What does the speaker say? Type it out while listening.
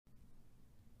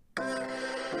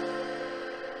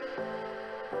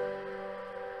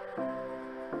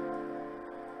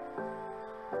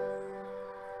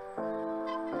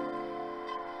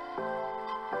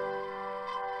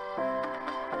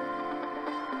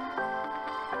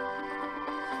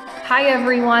Hi,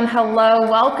 everyone. Hello.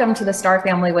 Welcome to the Star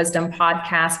Family Wisdom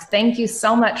Podcast. Thank you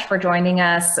so much for joining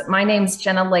us. My name's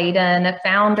Jenna Layden,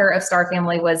 founder of Star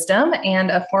Family Wisdom and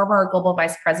a former global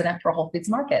vice president for Whole Foods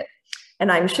Market.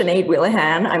 And I'm Sinead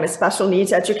Wheelahan. I'm a special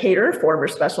needs educator, former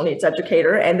special needs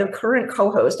educator, and the current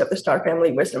co-host of the Star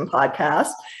Family Wisdom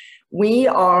Podcast. We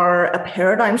are a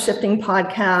paradigm shifting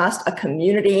podcast, a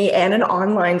community, and an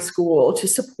online school to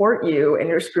support you in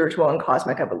your spiritual and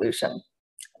cosmic evolution.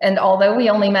 And although we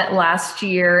only met last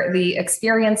year, the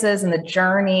experiences and the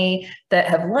journey that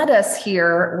have led us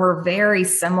here were very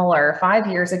similar. 5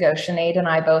 years ago, Sinead and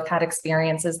I both had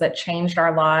experiences that changed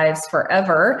our lives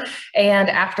forever. And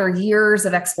after years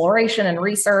of exploration and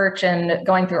research and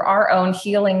going through our own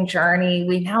healing journey,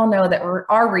 we now know that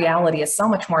our reality is so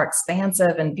much more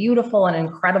expansive and beautiful and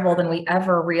incredible than we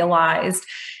ever realized.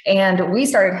 And we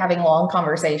started having long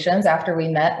conversations after we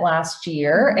met last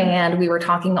year, and we were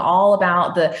talking all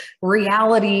about the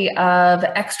reality of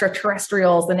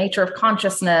extraterrestrials, the nature of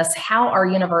consciousness, how our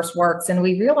universe works. And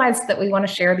we realized that we want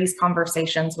to share these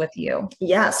conversations with you.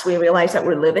 Yes, we realize that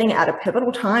we're living at a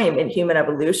pivotal time in human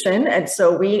evolution. And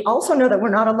so we also know that we're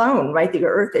not alone, right? The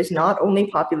Earth is not only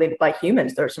populated by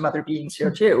humans, there are some other beings here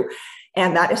too.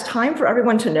 And that is time for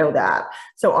everyone to know that.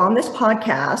 So on this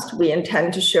podcast, we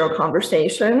intend to share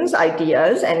conversations,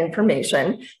 ideas, and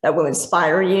information that will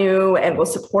inspire you and will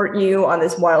support you on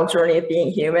this wild journey of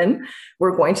being human.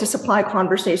 We're going to supply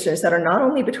conversations that are not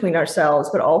only between ourselves,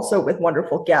 but also with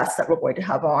wonderful guests that we're going to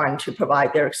have on to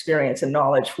provide their experience and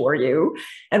knowledge for you.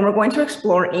 And we're going to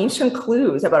explore ancient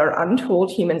clues about our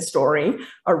untold human story,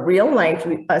 our real life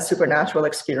supernatural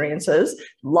experiences,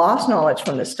 lost knowledge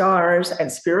from the stars,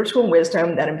 and spiritual wisdom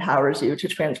that empowers you to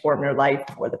transform your life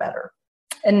for the better.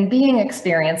 And being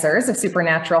experiencers of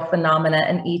supernatural phenomena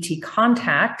and ET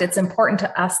contact, it's important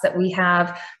to us that we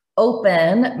have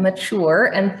open,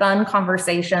 mature, and fun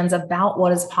conversations about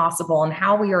what is possible and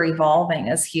how we are evolving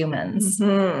as humans.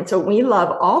 So we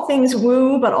love all things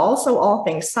woo, but also all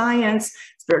things science,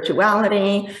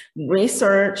 spirituality,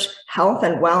 research, health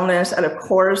and wellness, and of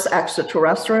course,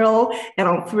 extraterrestrial.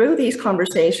 And through these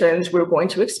conversations, we're going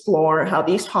to explore how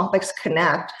these topics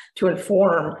connect to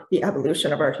inform the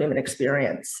evolution of our human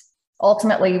experience.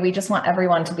 Ultimately, we just want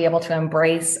everyone to be able to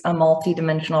embrace a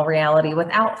multidimensional reality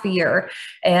without fear.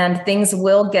 And things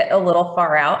will get a little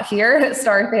far out here at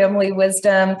Star Family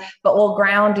Wisdom, but we'll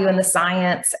ground you in the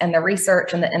science and the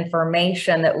research and the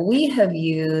information that we have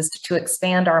used to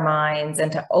expand our minds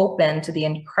and to open to the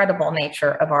incredible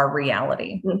nature of our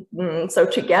reality. So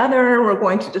together, we're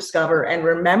going to discover and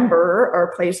remember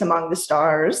our place among the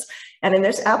stars. And in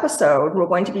this episode, we're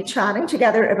going to be chatting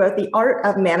together about the art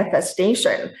of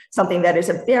manifestation, something that is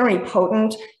a very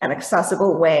potent and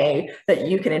accessible way that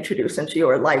you can introduce into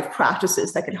your life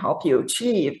practices that can help you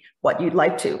achieve what you'd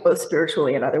like to, both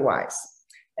spiritually and otherwise.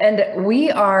 And we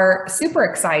are super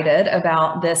excited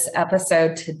about this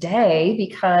episode today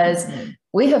because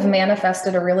we have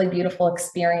manifested a really beautiful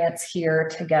experience here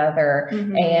together.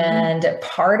 And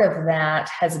part of that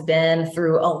has been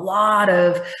through a lot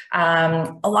of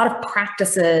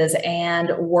practices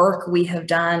and work we have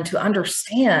done to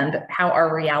understand how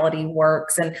our reality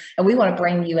works. And we want to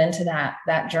bring you into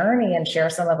that journey and share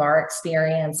some of our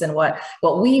experience and what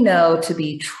we know to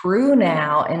be true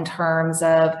now in terms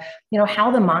of,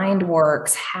 how the mind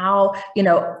works, how,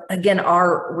 again,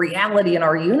 our reality and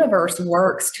our universe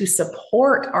works to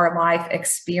support our life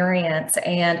experience.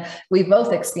 And we've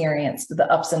both experienced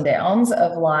the ups and downs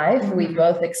of life. We've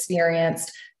both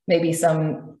experienced maybe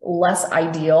some less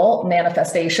ideal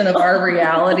manifestation of our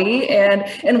reality.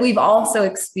 And we've also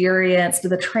experienced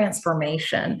the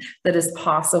transformation that is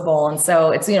possible. And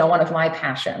so it's, one of my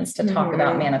passions to talk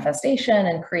about manifestation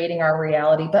and creating our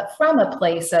reality, but from a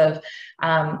place of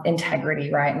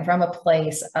integrity, right? And from a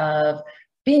place of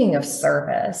being of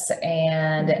service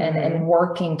and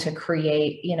working to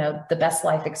create, the best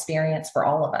life experience for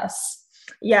all of us.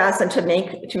 Yes. And to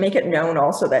make it known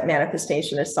also that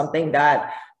manifestation is something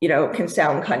that, can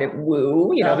sound kind of woo.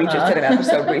 We just did an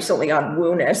episode recently on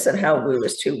woo-ness and how woo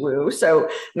is to woo. So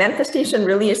manifestation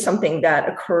really is something that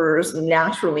occurs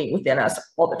naturally within us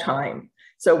all the time.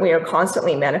 So we are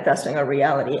constantly manifesting our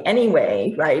reality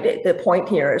anyway, right? The point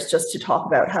here is just to talk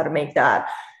about how to make that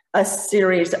a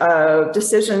series of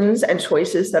decisions and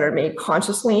choices that are made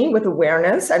consciously with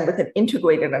awareness and with an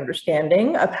integrated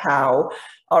understanding of how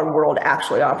our world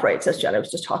actually operates, as Jenna was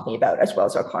just talking about, as well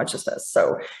as our consciousness.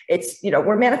 So it's,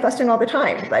 we're manifesting all the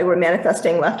time, right? We're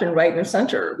manifesting left and right and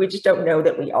center. We just don't know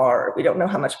that we are. We don't know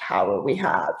how much power we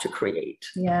have to create.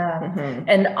 Yeah.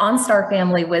 And on Star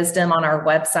Family Wisdom, on our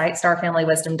website,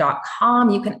 starfamilywisdom.com,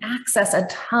 you can access a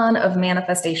ton of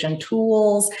manifestation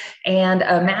tools and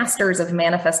a Masters of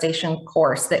Manifestation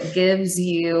course that gives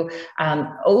you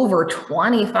over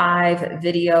 25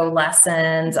 video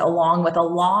lessons, along with a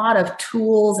lot of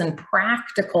tools and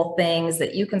practical things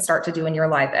that you can start to do in your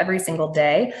life every single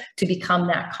day to become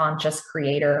that conscious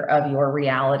creator of your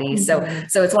reality. So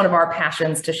it's one of our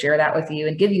passions to share that with you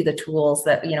and give you the tools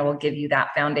that, will give you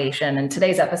that foundation. And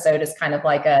today's episode is kind of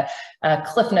like a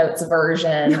Cliff Notes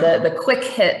version, the quick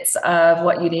hits of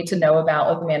what you need to know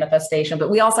about with manifestation. But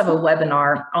we also have a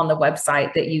webinar on the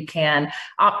website that you can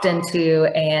opt into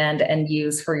and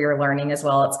use for your learning as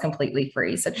well. It's completely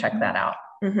free. So check that out.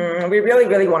 We really,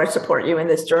 really want to support you in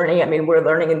this journey. I mean, we're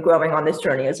learning and growing on this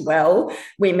journey as well.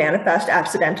 We manifest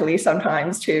accidentally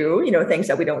sometimes too, things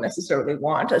that we don't necessarily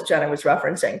want, as Jenna was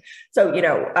referencing. So,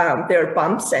 there are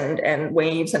bumps and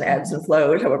waves and ebbs and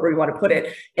flows, however you want to put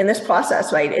it, in this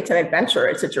process, right? It's an adventure,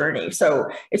 it's a journey. So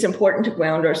it's important to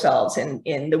ground ourselves in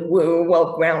the woo,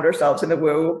 ground ourselves in the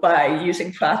woo by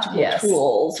using practical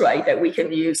tools, right? That we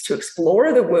can use to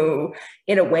explore the woo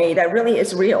in a way that really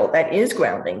is real, that is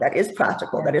grounding, that is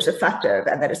practical, that is effective,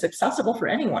 and that is accessible for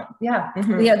anyone. Yeah.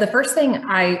 The first thing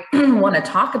I want to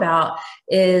talk about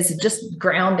is just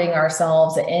grounding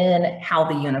ourselves in how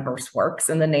the universe works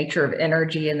and the nature of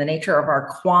energy and the nature of our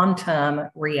quantum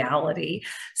reality.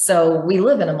 So we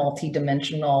live in a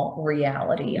multidimensional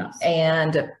reality,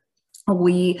 and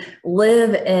we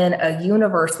live in a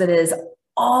universe that is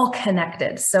all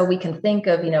connected. So we can think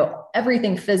of,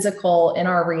 everything physical in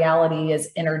our reality is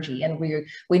energy. And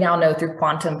we now know through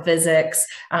quantum physics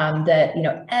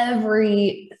that,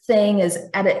 everything is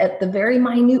at the very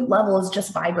minute level is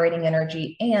just vibrating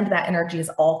energy, and that energy is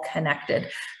all connected.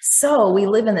 So we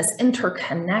live in this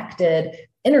interconnected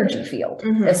energy field,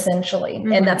 essentially.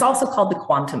 And that's also called the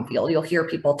quantum field. You'll hear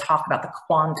people talk about the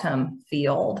quantum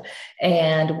field.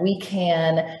 And we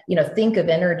can, think of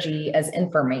energy as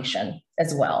information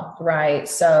as well, right?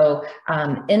 So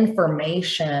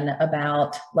information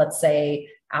about, let's say,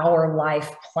 our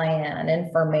life plan,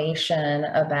 information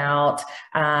about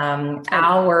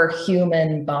our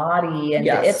human body and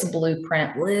its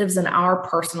blueprint lives in our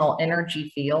personal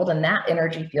energy field. And that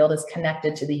energy field is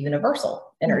connected to the universal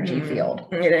energy field.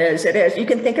 It is. You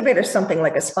can think of it as something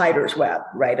like a spider's web,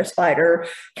 right? A spider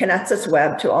connects its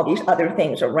web to all these other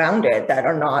things around it that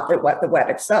are not the web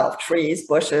itself, trees,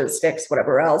 bushes, sticks,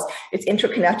 whatever else. It's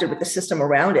interconnected with the system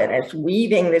around it. And it's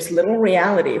weaving this little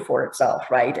reality for itself,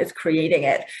 right? It's creating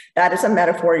it. That is a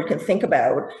metaphor you can think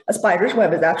about. A spider's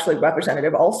web is actually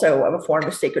representative also of a form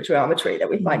of sacred geometry that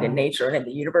we find in nature and in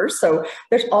the universe. So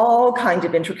there's all kinds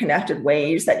of interconnected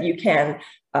ways that you can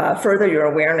further your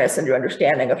awareness and your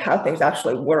understanding of how things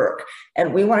actually work.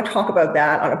 And we want to talk about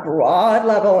that on a broad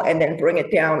level and then bring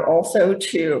it down also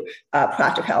to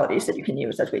practicalities that you can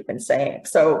use, as we've been saying.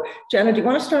 So Jenna, do you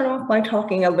want to start off by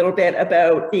talking a little bit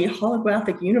about the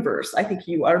holographic universe? I think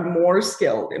you are more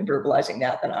skilled in verbalizing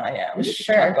that than I am.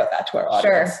 Sure. Talk about that to our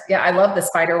audience. Sure. Yeah, I love the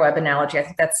spider web analogy. I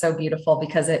think that's so beautiful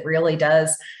because it really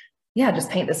does just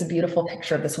paint this beautiful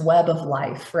picture of this web of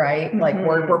life, right? Like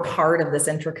we're part of this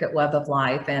intricate web of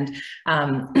life. And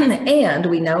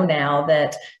we know now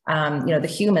that, the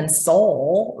human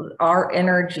soul, our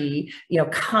energy,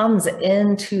 comes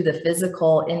into the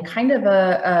physical in kind of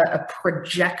a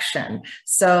projection.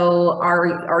 So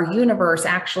our universe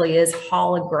actually is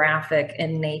holographic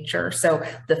in nature. So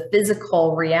the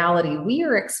physical reality we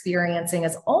are experiencing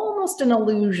is almost an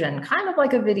illusion, kind of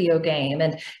like a video game.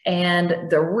 And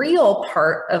the real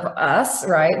part of us,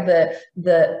 right?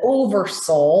 The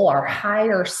oversoul, our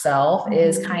higher self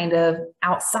is kind of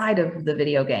outside of the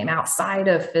video game, outside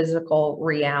of physical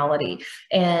reality.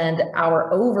 And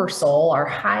our oversoul, our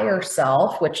higher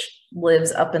self, which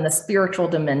lives up in the spiritual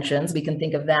dimensions, we can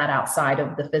think of that outside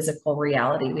of the physical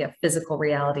reality. We have physical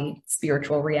reality,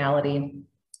 spiritual reality.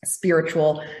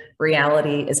 Spiritual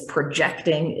reality is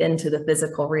projecting into the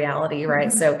physical reality,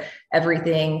 right? So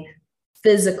everything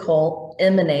physical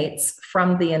emanates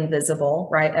from the invisible,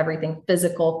 right? Everything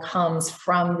physical comes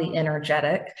from the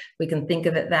energetic. We can think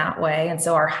of it that way. And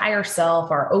so our higher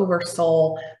self, our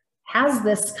oversoul, has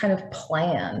this kind of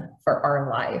plan for our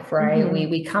life, right? Mm-hmm.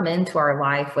 We come into our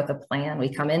life with a plan.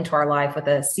 We come into our life with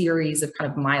a series of kind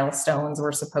of milestones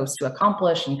we're supposed to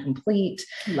accomplish and complete.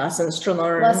 Lessons to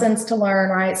learn. Lessons to learn,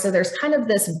 right? So there's kind of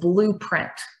this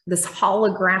blueprint, this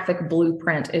holographic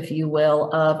blueprint, if you will,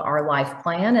 of our life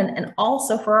plan, and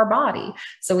also for our body.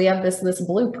 So we have this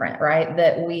blueprint, right,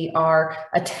 that we are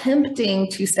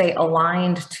attempting to stay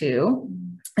aligned to.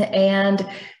 And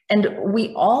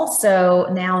we also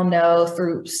now know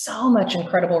through so much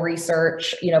incredible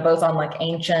research, both on like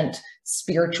ancient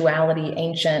spirituality,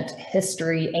 ancient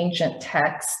history, ancient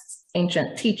texts,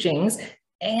 ancient teachings,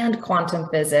 and quantum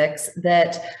physics,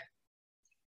 that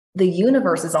the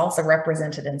universe is also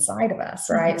represented inside of us,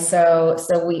 right? Mm-hmm.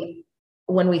 So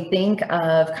when we think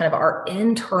of kind of our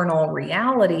internal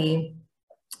reality,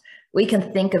 we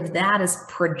can think of that as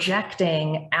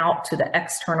projecting out to the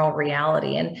external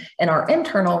reality. And our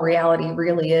internal reality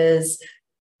really is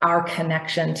our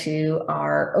connection to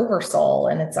our oversoul,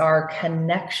 and it's our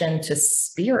connection to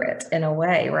spirit in a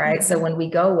way, right? Mm-hmm. So when we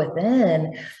go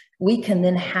within, we can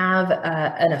then have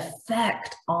an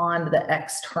effect on the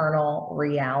external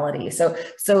reality. So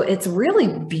it's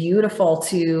really beautiful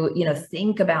to,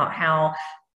 think about how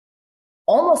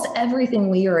almost everything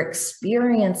we are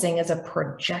experiencing is a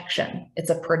projection. It's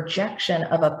a projection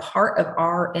of a part of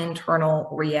our internal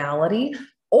reality,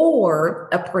 or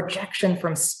a projection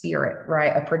from spirit,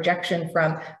 right? A projection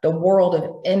from the world of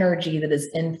energy that is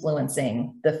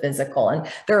influencing the physical. And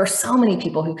there are so many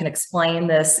people who can explain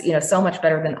this, so much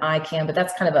better than I can, but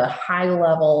that's kind of a high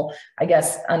level, I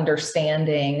guess,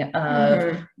 understanding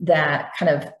of that kind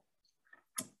of,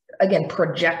 again,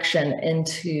 projection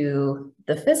into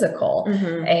the physical.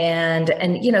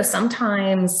 And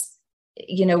sometimes,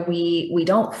 we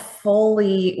don't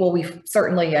fully, well, we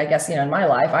certainly, I guess, in my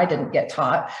life, I didn't get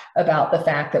taught about the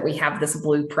fact that we have this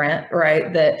blueprint,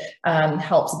 right, that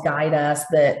helps guide us,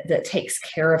 that takes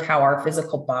care of how our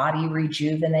physical body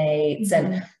rejuvenates.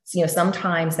 And,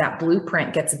 sometimes that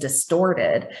blueprint gets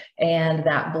distorted, and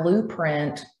that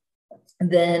blueprint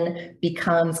then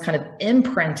becomes kind of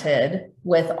imprinted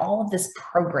with all of this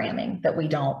programming that we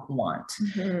don't want.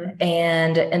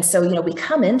 And so, we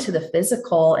come into the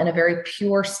physical in a very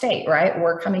pure state, right?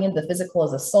 We're coming into the physical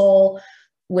as a soul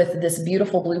with this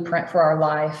beautiful blueprint for our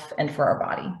life and for our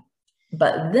body.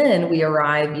 But then we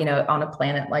arrive, on a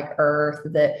planet like Earth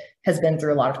that has been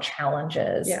through a lot of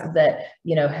challenges, that,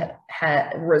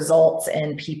 results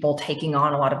in people taking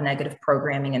on a lot of negative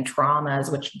programming and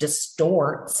traumas, which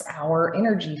distorts our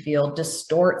energy field,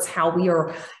 distorts how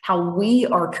we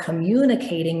are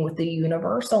communicating with the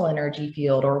universal energy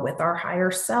field or with our higher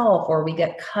self, or we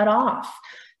get cut off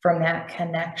from that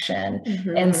connection.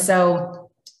 And so,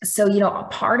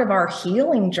 part of our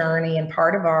healing journey and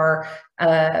part of our,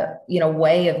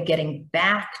 way of getting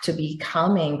back to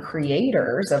becoming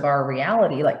creators of our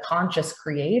reality, like conscious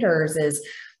creators, is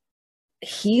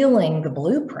healing the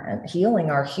blueprint, healing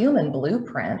our human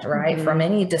blueprint, right? From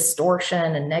any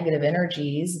distortion and negative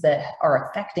energies that are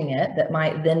affecting it, that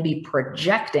might then be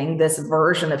projecting this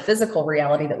version of physical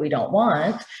reality that we don't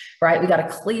want, right? We got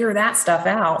to clear that stuff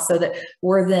out so that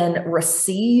we're then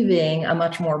receiving a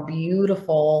much more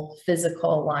beautiful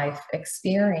physical life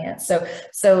experience. So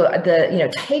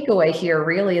the, takeaway here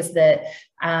really is that,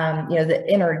 the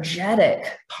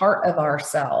energetic part of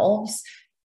ourselves,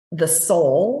 the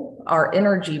soul, our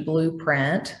energy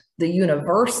blueprint, the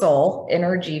universal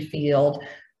energy field,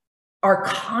 are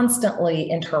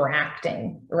constantly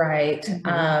interacting, right?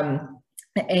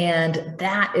 And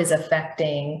that is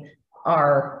affecting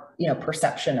our,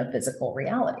 perception of physical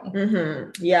reality.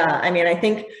 Yeah, I mean, I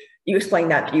think you explained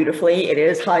that beautifully. It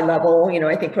is high level.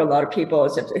 I think for a lot of people,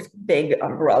 it's a big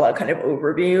umbrella kind of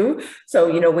overview. So,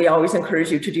 we always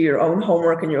encourage you to do your own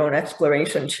homework and your own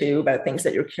exploration too about things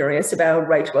that you're curious about.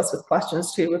 Write to us with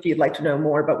questions too, if you'd like to know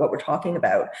more about what we're talking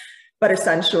about. But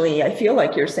essentially, I feel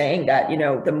like you're saying that,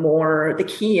 the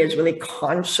key is really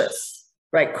conscious,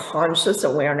 right? Conscious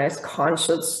awareness,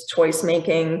 conscious choice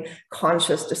making,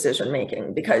 conscious decision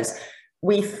making, because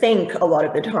we think a lot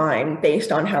of the time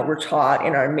based on how we're taught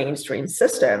in our mainstream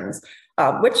systems,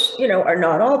 which, are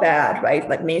not all bad, right?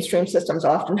 Like mainstream systems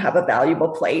often have a valuable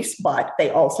place, but they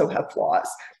also have flaws.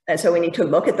 And so we need to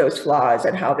look at those flaws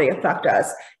and how they affect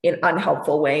us in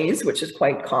unhelpful ways, which is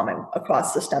quite common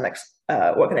across systemic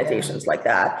organizations like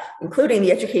that, including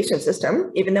the education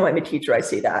system. Even though I'm a teacher, I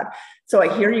see that. So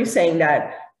I hear you saying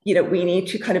that, we need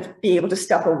to kind of be able to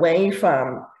step away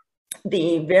from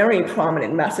the very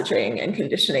prominent messaging and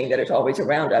conditioning that is always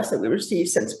around us that we receive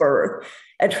since birth,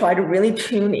 and try to really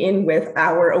tune in with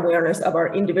our awareness of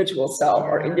our individual self,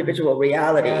 our individual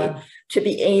reality, to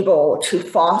be able to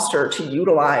foster, to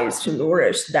utilize, to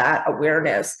nourish that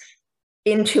awareness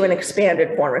into an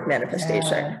expanded form of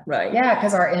manifestation, right? Yeah,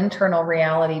 because our internal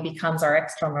reality becomes our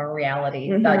external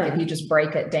reality. Like if you just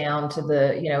break it down to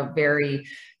the, very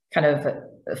kind of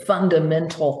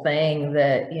fundamental thing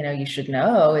that, you should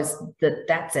know is that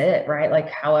that's it, right?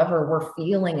 Like however we're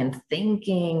feeling and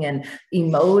thinking and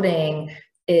emoting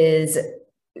is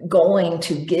going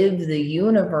to give the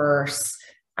universe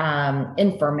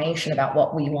information about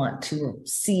what we want to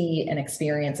see and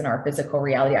experience in our physical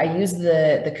reality. I use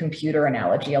the computer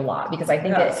analogy a lot because I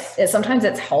think sometimes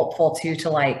it's helpful to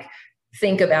like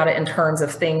think about it in terms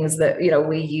of things that,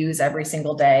 we use every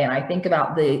single day. And I think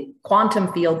about the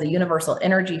quantum field, the universal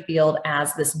energy field,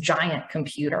 as this giant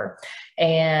computer,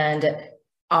 and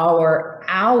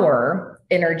our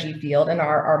energy field and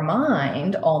our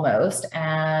mind almost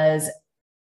as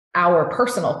our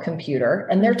personal computer,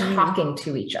 and they're talking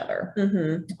to each other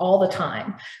all the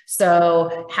time.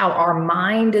 So how our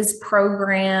mind is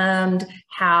programmed,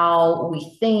 how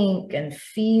we think and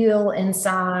feel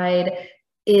inside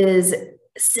is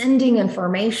sending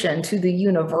information to the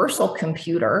universal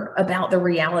computer about the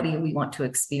reality we want to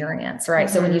experience, right?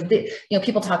 So when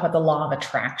people talk about the law of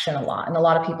attraction a lot, and a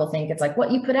lot of people think it's like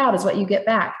what you put out is what you get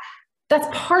back. That's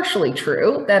partially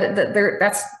true.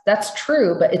 That's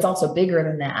true, but it's also bigger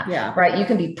than that, right? You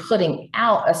can be putting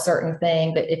out a certain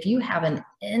thing, but if you have an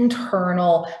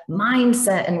internal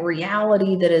mindset and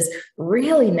reality that is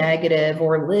really negative,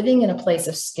 or living in a place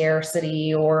of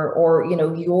scarcity, or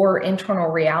your internal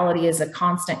reality is a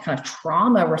constant kind of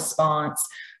trauma response,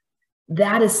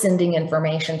 that is sending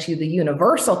information to the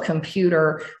universal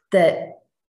computer that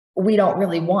we don't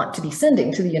really want to be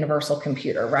sending to the universal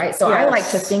computer, right? So I like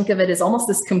to think of it as almost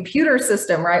this computer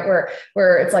system, right?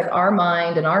 Where it's like our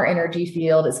mind and our energy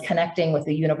field is connecting with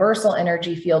the universal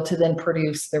energy field to then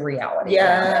produce the reality.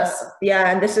 Yeah.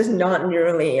 And this is not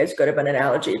nearly as good of an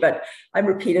analogy, but I'm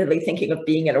repeatedly thinking of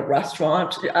being in a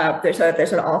restaurant. There's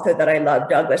an author that I love,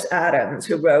 Douglas Adams,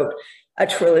 who wrote a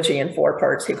trilogy in 4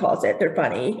 parts, he calls it. They're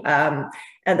funny.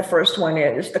 And the first one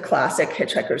is the classic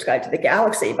Hitchhiker's Guide to the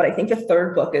Galaxy. But I think the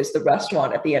third book is The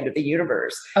Restaurant at the End of the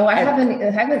Universe. Oh, I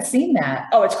haven't seen that.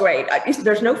 Oh, it's great.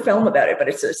 There's no film about it, but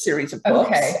it's a series of books.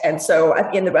 Okay. And so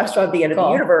in The Restaurant at the End of the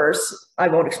Universe, I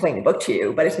won't explain the book to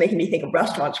you, but it's making me think of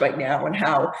restaurants right now and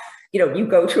how you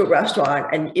go to a restaurant,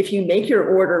 and if you make your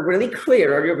order really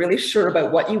clear, or you're really sure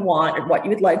about what you want and what you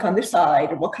would like on the side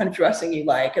and what kind of dressing you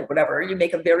like and whatever, you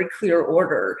make a very clear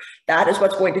order, that is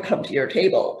what's going to come to your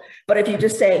table. But if you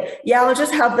just say, I'll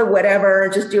just have the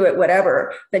whatever, just do it,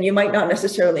 whatever, then you might not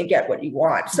necessarily get what you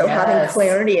want. So having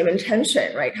clarity of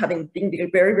intention, right? Being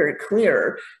very, very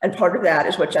clear. And part of that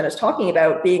is what Jen is talking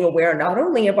about, being aware not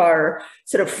only of our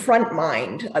sort of front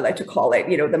mind, I like to call it,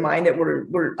 the mind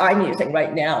that I'm using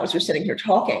right now as we're sitting here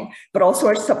talking, but also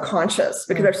our subconscious,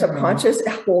 because our subconscious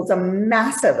holds a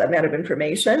massive amount of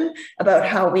information about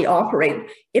how we operate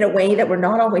in a way that we're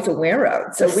not always aware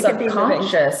of. So we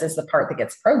subconscious is the part that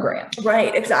gets programmed.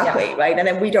 Right, exactly, right. And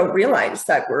then we don't realize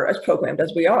that we're as programmed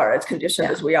as we are, as conditioned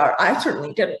as we are. I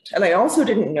certainly didn't. And I also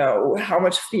didn't know how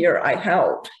much fear I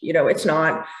held. It's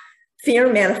not,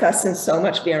 fear manifests in so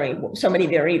many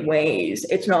varied ways.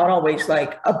 It's not always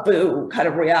like a boo kind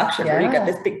of reaction where you get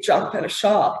this big jump and a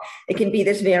shock. It can be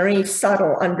this very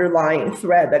subtle underlying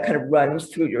thread that kind of runs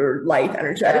through your life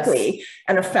energetically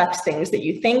and affects things that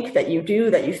you think, that you do,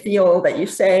 that you feel, that you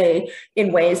say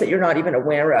in ways that you're not even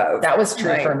aware of. That was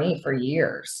true for me for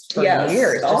years.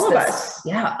 Years. All of us.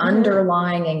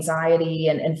 Underlying anxiety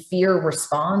and fear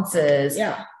responses.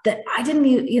 That I didn't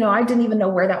even know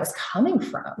where that was coming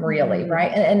from, really,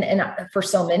 right? And for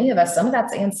so many of us, some of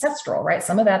that's ancestral, right?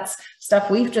 Some of that's stuff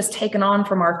we've just taken on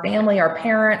from our family, our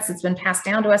parents. It's been passed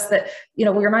down to us that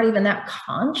we're not even that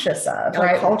conscious of.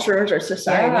 Our cultures, our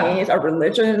societies, our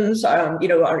religions,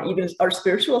 our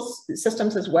spiritual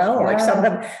systems as well. Like some of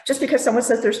them, just because someone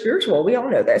says they're spiritual, we all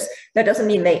know this. That doesn't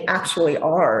mean they actually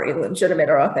are in a legitimate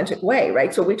or authentic way,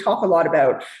 right? So we talk a lot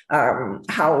about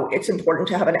how it's important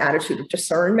to have an attitude of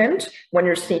discernment when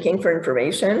you're seeking for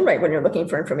information, right? When you're looking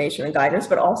for information and guidance,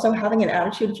 but also having an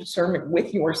attitude of discernment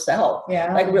with yourself,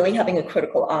 like really having a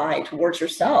critical eye towards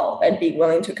yourself and being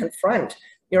willing to confront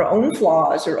your own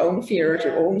flaws, your own fears,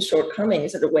 your own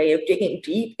shortcomings as a way of digging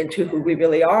deep into who we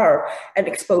really are and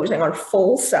exposing our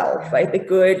full self, right? The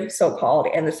good so-called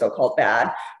and the so-called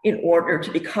bad, in order to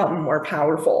become more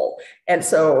powerful. And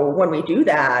so when we do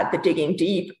that, the digging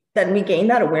deep then we gain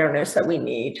that awareness that we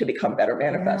need to become better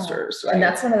manifestors. Right? And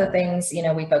that's one of the things,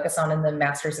 we focus on in the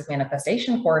Masters of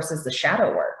Manifestation course is the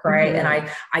shadow work, right? And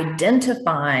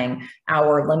identifying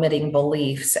our limiting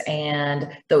beliefs and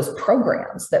those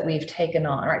programs that we've taken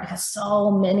on, right? Because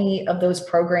so many of those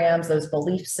programs, those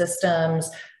belief systems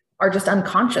are just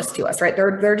unconscious to us, right?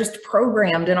 They're just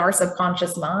programmed in our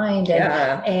subconscious mind,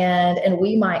 and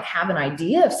we might have an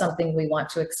idea of something we want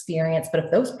to experience, but if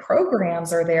those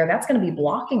programs are there, that's going to be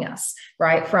blocking us,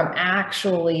 right, from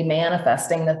actually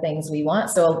manifesting the things we want.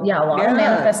 So yeah, a lot of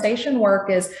manifestation work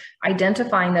is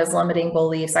identifying those limiting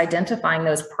beliefs, identifying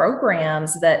those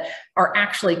programs that are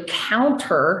actually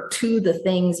counter to the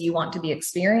things you want to be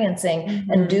experiencing,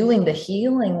 and doing the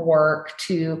healing work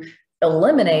to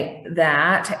eliminate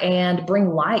that and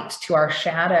bring light to our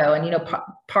shadow. And,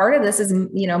 part of this is,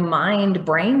 mind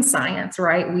brain science,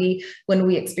 right? When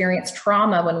we experience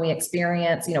trauma, when we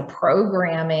experience,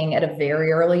 programming at a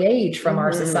very early age from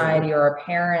our society or our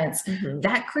parents,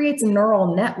 that creates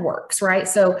neural networks, right?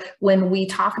 So when we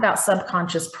talk about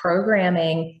subconscious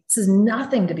programming, this is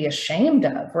nothing to be ashamed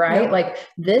of, right? Like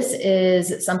this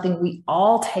is something we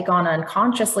all take on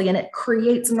unconsciously, and it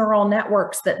creates neural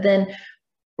networks that then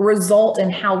result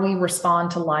in how we respond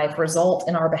to life, result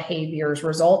in our behaviors,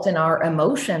 result in our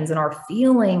emotions and our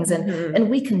feelings.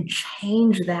 And we can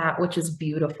change that, which is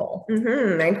beautiful.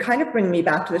 And kind of bring me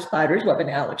back to the spider's web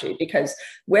analogy, because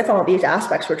with all these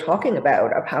aspects we're talking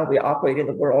about of how we operate in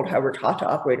the world, how we're taught to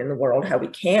operate in the world, how we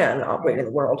can operate in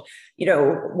the world,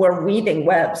 we're weaving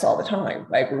webs all the time,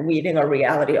 right? We're weaving our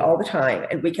reality all the time.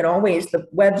 And we can always, the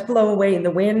webs blow away in the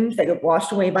wind, they get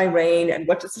washed away by rain. And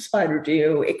what does the spider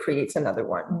do? It creates another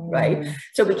one. Right.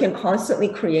 So we can constantly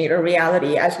create a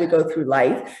reality as we go through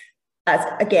life, as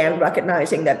again,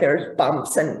 recognizing that there's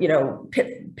bumps and,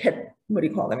 what do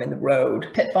you call them in the road?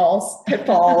 Pitfalls and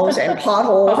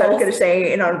potholes, I was going to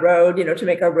say, in our road, to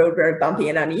make our road very bumpy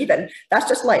and uneven. That's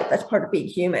just life. That's part of being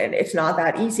human. It's not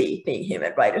that easy being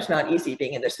human, right? It's not easy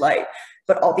being in this life.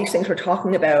 But all these things we're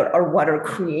talking about are what are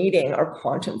creating our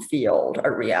quantum field,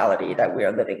 our reality that we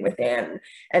are living within.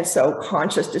 And so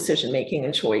conscious decision-making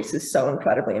and choice is so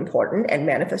incredibly important. And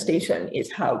manifestation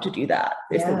is how to do that,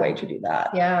 is the way to do that.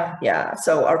 Yeah.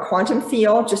 So our quantum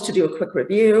field, just to do a quick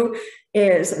review,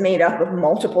 is made up of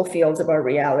multiple fields of our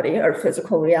reality, our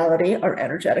physical reality, our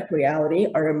energetic reality,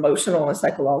 our emotional and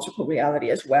psychological reality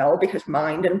as well, because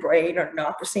mind and brain are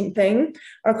not the same thing,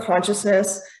 our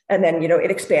consciousness, and then, it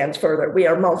expands further. We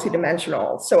are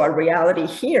multidimensional. So our reality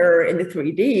here in the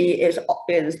 3D is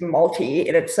multi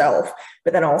in itself.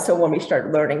 But then also when we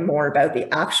start learning more about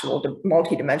the actual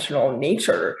multidimensional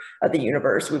nature of the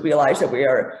universe, we realize that we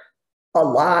are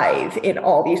alive in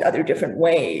all these other different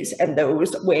ways, and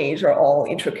those ways are all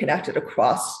interconnected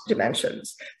across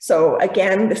dimensions. So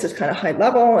again, this is kind of high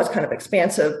level, it's kind of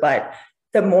expansive, but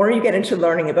the more you get into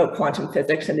learning about quantum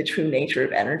physics and the true nature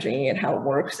of energy and how it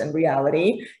works in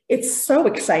reality, it's so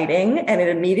exciting, and it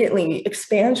immediately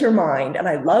expands your mind. And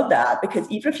I love that,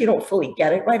 because even if you don't fully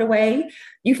get it right away,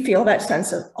 you feel that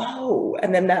sense of, oh,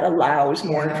 and then that allows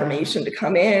more information to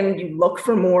come in. You look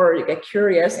for more, you get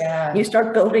curious, you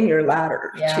start building your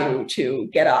ladder to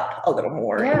get up a little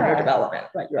more in your development,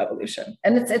 right, your evolution.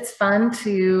 And it's fun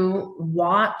to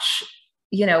watch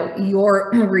your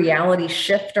reality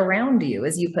shift around you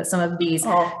as you put some of these,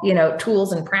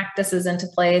 tools and practices into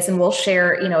place. And we'll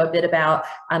share, a bit about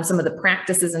some of the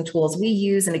practices and tools we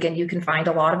use. And again, you can find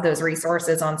a lot of those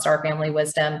resources on Star Family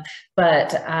Wisdom.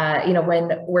 But,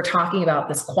 when we're talking about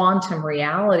this quantum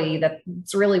reality,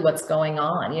 that's really what's going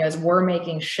on, as we're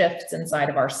making shifts inside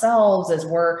of ourselves, as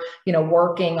we're,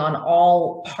 working on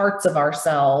all parts of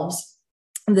ourselves,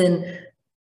 then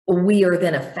we are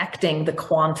then affecting the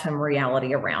quantum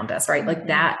reality around us, right? Like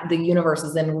that, the universe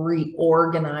is then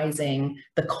reorganizing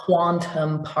the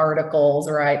quantum particles,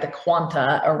 right? The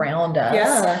quanta around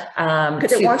us.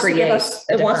 Because it wants to give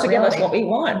us, what we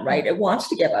want, right? It wants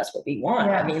to give us what we want.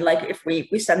 I mean, like if we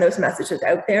send those messages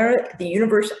out there, the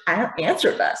universe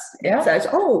answers us. It says,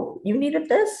 oh, you needed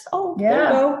this? Oh, there you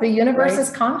go. The universe is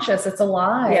conscious. It's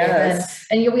alive.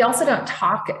 And we also don't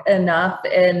talk enough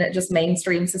in just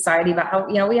mainstream society about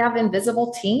how, we have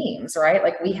invisible teams, right?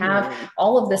 Like we have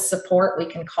all of this support we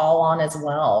can call on as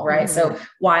well, right? So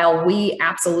while we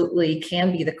absolutely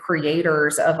can be the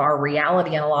creators of our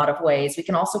reality in a lot of ways, we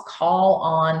can also call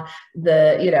on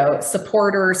the,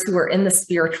 supporters who are in the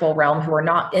spiritual realm, who are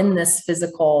not in this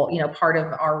physical, part of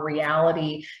our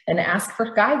reality, and ask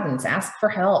for guidance, ask for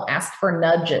help, ask for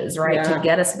nudges, right? To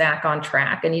get us back on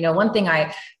track. And, one thing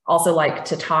I also like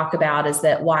to talk about is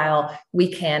that while we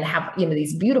can have,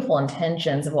 these beautiful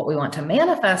intentions of what we want to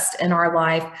manifest in our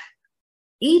life,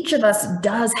 each of us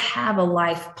does have a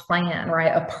life plan,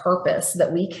 right? A purpose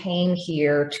that we came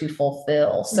here to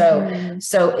fulfill. So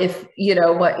if,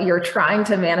 what you're trying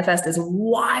to manifest is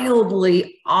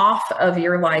wildly off of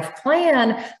your life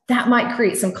plan, that might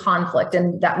create some conflict,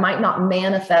 and that might not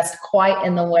manifest quite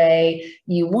in the way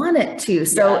you want it to.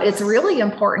 So it's really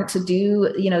important to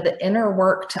do, the inner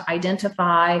work to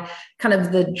identify kind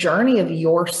of the journey of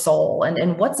your soul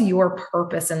and what's your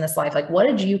purpose in this life. Like, what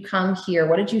did you come here?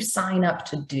 What did you sign up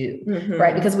to do?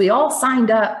 Right? Because we all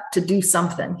signed up to do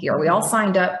something here. We all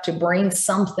signed up to bring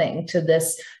something to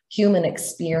this human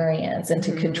experience and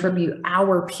to contribute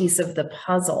our piece of the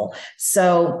puzzle.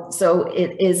 So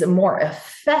it is more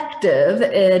effective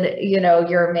in,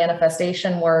 your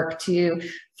manifestation work to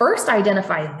first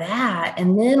identify that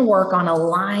and then work on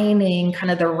aligning kind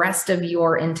of the rest of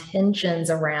your intentions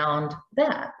around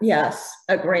that. Yes,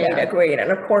 agreed.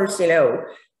 And of course,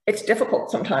 it's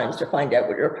difficult sometimes to find out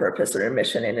what your purpose or your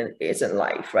mission is in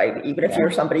life, right? Even if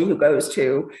you're somebody who goes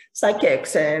to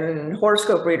psychics and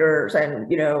horoscope readers and,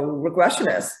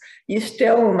 regressionists, you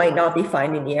still might not be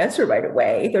finding the answer right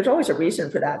away. There's always a reason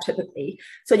for that typically.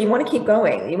 So you want to keep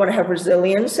going. You want to have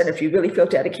resilience. And if you really feel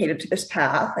dedicated to this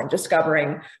path and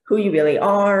discovering who you really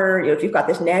are, if you've got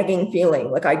this nagging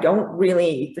feeling, like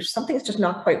there's something that's just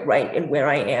not quite right in where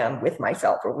I am with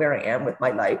myself or where I am with my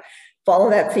life.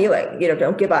 Follow that feeling,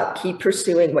 don't give up, keep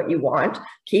pursuing what you want,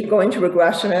 keep going to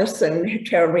regressionists and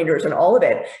tarot readers and all of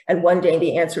it. And one day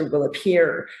the answer will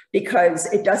appear,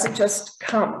 because it doesn't just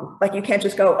come. Like, you can't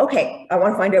just go, okay, I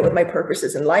want to find out what my purpose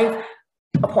is in life.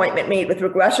 Appointment made with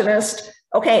regressionist.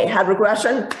 Okay, had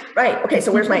regression. Right. Okay.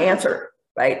 So where's my answer?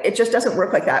 Right. It just doesn't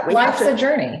work like that. Life's a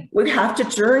journey. We have to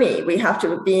journey. We have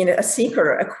to be a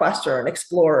seeker, a quester, an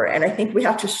explorer. And I think we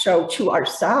have to show to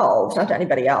ourselves, not to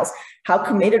anybody else, how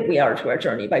committed we are to our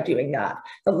journey by doing that.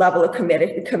 The level of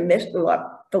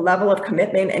the level of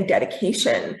commitment and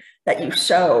dedication that you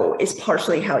show is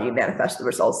partially how you manifest the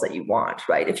results that you want,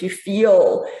 right? If you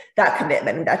feel that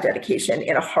commitment and that dedication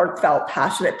in a heartfelt,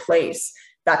 passionate place,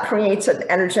 that creates an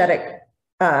energetic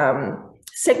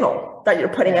signal that you're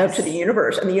putting out to the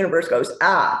universe, and the universe goes,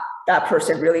 that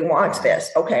person really wants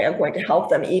this. Okay, I'm going to help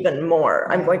them even more.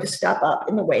 I'm going to step up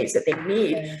in the ways that they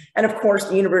need. And of course,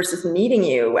 the universe is meeting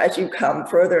you as you come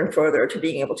further and further to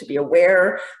being able to be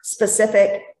aware,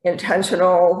 specific,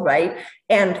 intentional, right?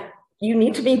 And you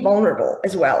need to be vulnerable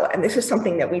as well. And this is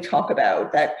something that we talk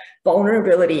about, that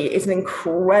vulnerability is an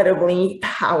incredibly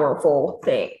powerful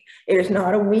thing. It is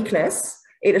not a weakness.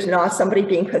 It is not somebody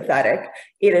being pathetic.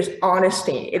 It is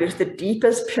honesty. It is the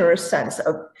deepest, purest sense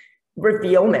of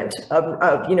revealment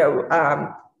of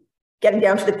getting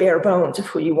down to the bare bones of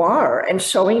who you are and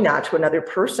showing that to another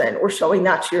person or showing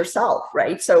that to yourself,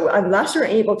 right? So unless you're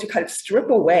able to kind of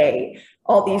strip away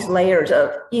all these layers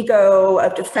of ego,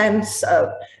 of defense,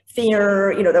 of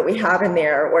fear, that we have in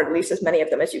there, or at least as many of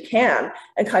them as you can,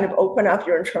 and kind of open up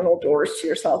your internal doors to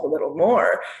yourself a little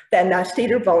more, then that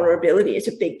state of vulnerability is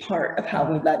a big part of how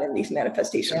we let in these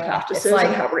manifestation practices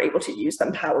and how we're able to use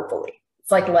them powerfully.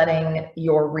 It's like letting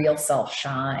your real self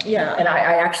shine. Yeah. And I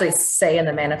actually say in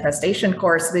the manifestation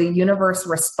course, the universe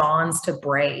responds to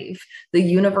brave. The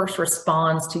universe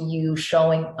responds to you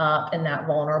showing up in that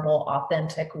vulnerable,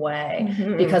 authentic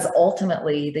way, because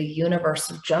ultimately the universe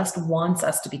just wants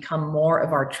us to become more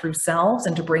of our true selves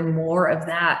and to bring more of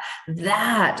that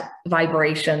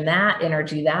vibration, that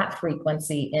energy, that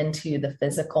frequency into the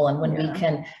physical. And when we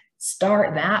can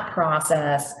start that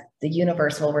process, the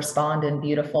universe will respond in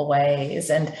beautiful ways.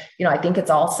 And, I think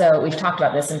it's also, we've talked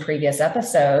about this in previous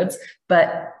episodes,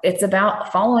 but it's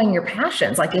about following your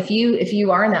passions. Like if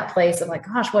you are in that place of like,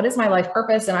 gosh, what is my life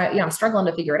purpose? And I'm struggling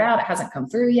to figure it out. It hasn't come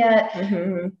through yet.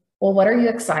 Well, what are you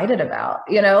excited about?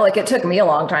 Like it took me a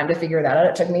long time to figure that out.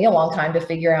 It took me a long time to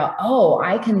figure out,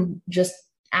 I can just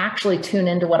actually tune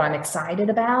into what I'm excited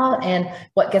about and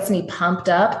what gets me pumped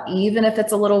up, even if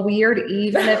it's a little weird,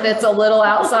 even if it's a little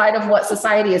outside of what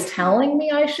society is telling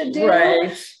me I should do.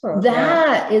 Right.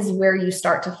 That is where you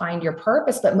start to find your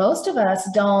purpose. But most of us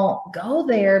don't go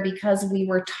there because we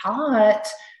were taught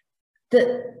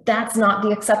that that's not the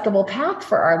acceptable path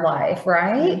for our life,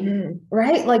 right?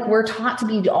 Right? Like we're taught to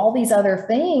be all these other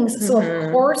things. So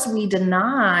of course we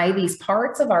deny these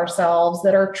parts of ourselves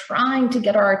that are trying to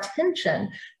get our attention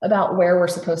about where we're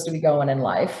supposed to be going in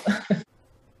life.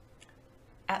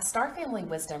 At Star Family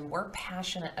Wisdom, we're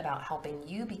passionate about helping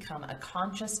you become a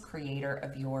conscious creator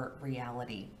of your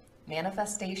reality.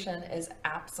 Manifestation is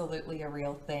absolutely a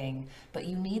real thing, but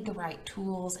you need the right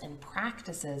tools and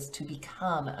practices to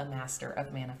become a master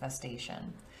of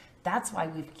manifestation. That's why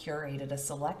we've curated a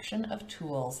selection of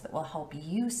tools that will help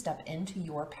you step into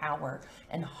your power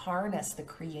and harness the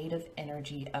creative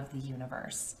energy of the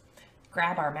universe.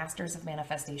 Grab our Masters of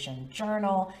Manifestation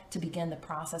journal to begin the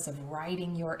process of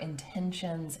writing your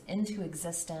intentions into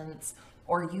existence,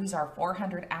 or use our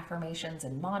 400 affirmations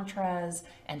and mantras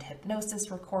and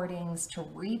hypnosis recordings to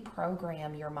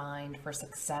reprogram your mind for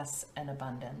success and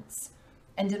abundance.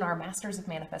 And in our Masters of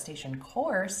Manifestation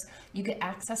course, you get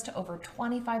access to over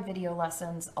 25 video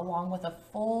lessons along with a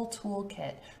full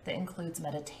toolkit that includes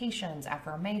meditations,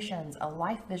 affirmations, a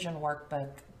life vision workbook,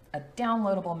 a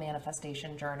downloadable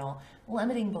manifestation journal,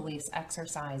 limiting beliefs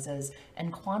exercises,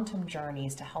 and quantum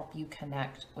journeys to help you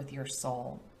connect with your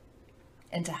soul.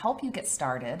 And to help you get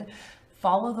started,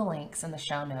 follow the links in the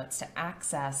show notes to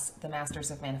access the Masters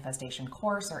of Manifestation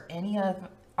course or any of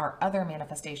our other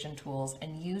manifestation tools,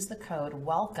 and use the code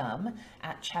WELCOME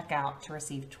at checkout to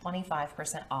receive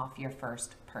 25% off your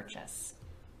first purchase.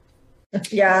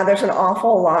 Yeah, there's an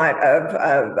awful lot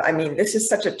of, I mean, this is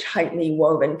such a tightly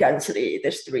woven density,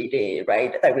 this 3D,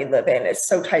 right, that we live in. It's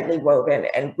so tightly woven,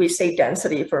 and we say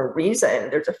density for a reason.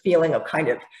 There's a feeling of kind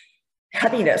of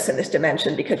heaviness in this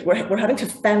dimension because we're having to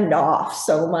fend off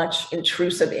so much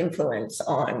intrusive influence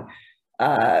on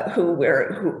who,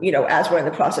 you know, as we're in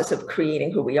the process of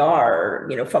creating who we are,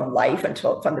 you know, from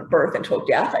the birth until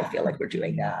death. I feel like we're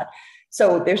doing that.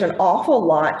 So there's an awful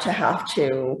lot to have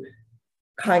to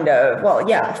kind of, well,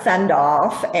 yeah, fend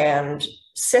off and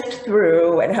sift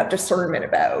through and have discernment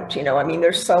about, you know, I mean,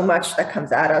 there's so much that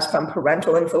comes at us from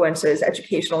parental influences,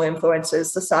 educational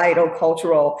influences, societal,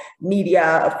 cultural, media,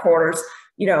 of course,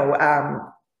 you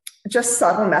know, just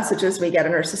subtle messages we get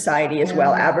in our society as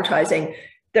well, advertising.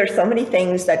 There's so many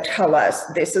things that tell us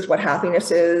this is what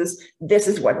happiness is, this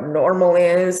is what normal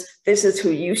is, this is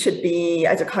who you should be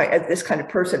as this kind of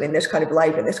person in this kind of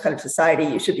life, in this kind of society,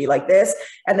 you should be like this.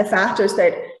 And the fact is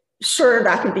that, sure,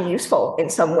 that can be useful in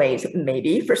some ways,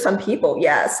 maybe for some people,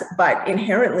 yes, but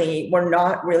inherently we're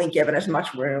not really given as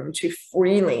much room to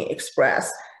freely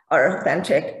express our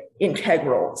authentic,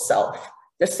 integral self.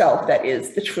 The self that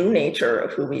is the true nature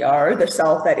of who we are, the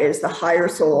self that is the higher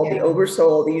soul, the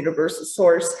oversoul, the universal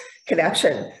source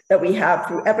connection that we have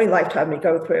through every lifetime we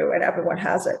go through, and everyone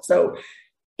has it. So,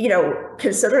 you know,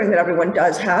 considering that everyone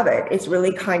does have it, it's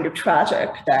really kind of tragic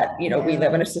that, you know, we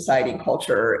live in a society and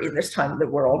culture in this time of the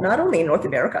world, not only in North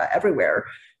America, everywhere,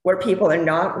 where people are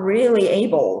not really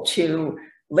able to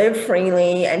live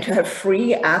freely and to have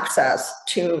free access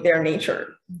to their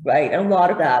nature, right? And a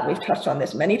lot of that, we've touched on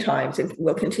this many times and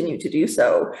will continue to do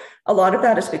so. A lot of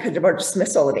that is because of our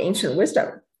dismissal of ancient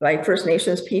wisdom, right? First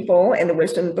Nations people and the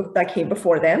wisdom that came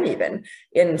before them, even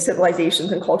in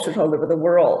civilizations and cultures all over the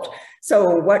world.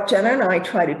 So what Jenna and I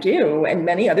try to do, and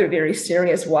many other very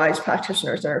serious, wise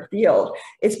practitioners in our field,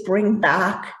 is bring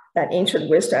back that ancient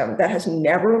wisdom that has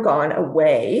never gone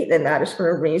away, and that is for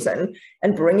a reason,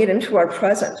 and bring it into our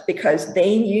present, because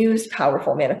they use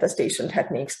powerful manifestation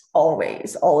techniques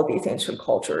always, all of these ancient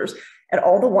cultures. And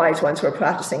all the wise ones who are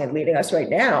practicing and leading us right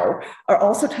now are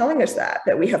also telling us that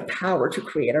we have power to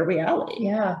create our reality.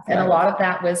 Yeah. And a lot of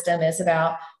that wisdom is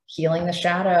about healing the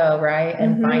shadow, right?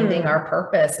 And finding our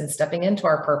purpose and stepping into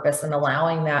our purpose and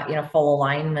allowing that, you know, full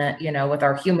alignment, you know, with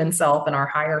our human self and our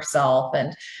higher self.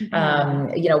 And,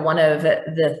 you know, one of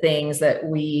the things that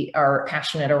we are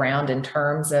passionate around in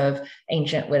terms of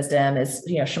ancient wisdom is,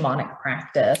 you know, shamanic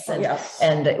practice. And,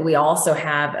 and we also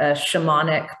have a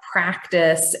shamanic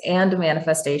practice and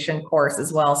manifestation course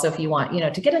as well. So if you want, you know,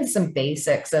 to get into some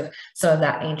basics of some of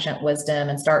that ancient wisdom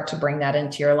and start to bring that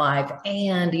into your life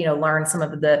and, you know, learn some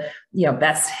of the, you know,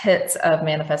 best hits of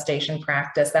manifestation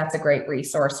practice, that's a great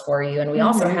resource for you. And we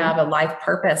also have a life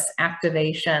purpose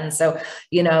activation. So,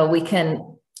 you know, we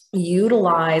can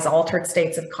utilize altered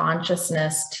states of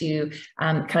consciousness to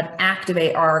kind of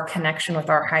activate our connection with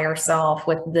our higher self,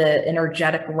 with the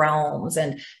energetic realms,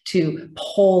 and to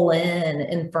pull in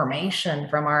information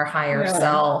from our higher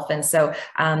self. And so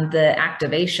the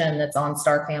activation that's on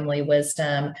Star Family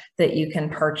Wisdom that you can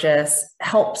purchase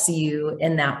helps you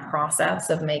in that process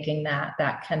of making that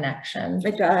connection.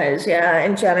 It does, yeah.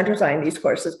 And Jenna designed these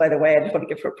courses, by the way. I just want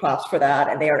to give her props for that.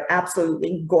 And they are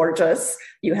absolutely gorgeous.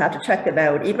 You have to check them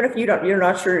out. Even if you're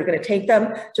not sure you're going to take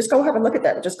them, just go have a look at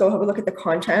them. Just go have a look at the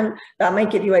content. That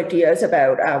might give you ideas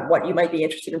about what you might be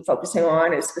interested in focusing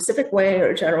on in a specific way or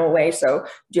a general way. So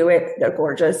do it. They're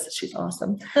gorgeous. She's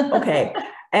awesome. Okay.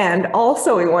 And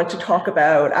also we want to talk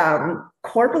about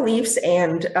core beliefs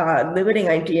and limiting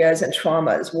ideas and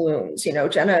traumas, wounds. You know,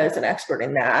 Jenna is an expert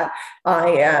in that. I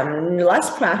am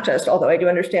less practiced, although I do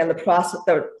understand the process,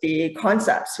 the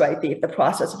concepts, right? The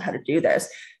process of how to do this.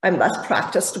 I'm less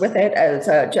practiced with it, as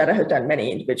Jenna has done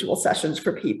many individual sessions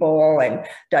for people and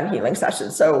done healing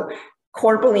sessions. So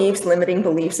core beliefs, limiting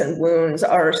beliefs, and wounds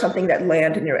are something that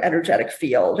land in your energetic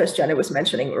field, as Jenna was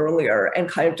mentioning earlier, and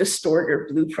kind of distort your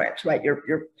blueprint, right?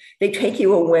 They take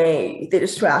you away, they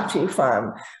distract you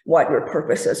from what your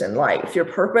purpose is in life. Your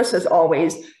purpose is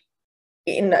always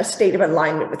in a state of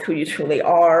alignment with who you truly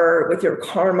are, with your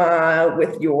karma,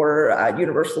 with your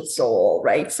universal soul,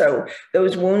 right? So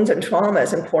those wounds and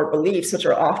traumas and core beliefs, which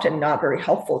are often not very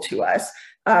helpful to us,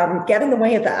 get in the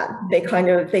way of that. They kind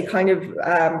of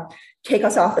take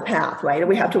us off the path, right? And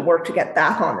we have to work to get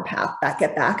back on the path,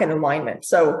 get back in alignment.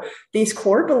 So these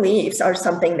core beliefs are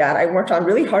something that I worked on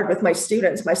really hard with my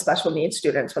students, my special needs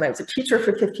students, when I was a teacher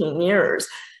for 15 years.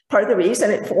 Part of the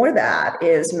reason for that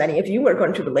is many of you are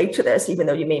going to relate to this, even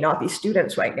though you may not be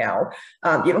students right now.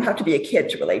 You don't have to be a kid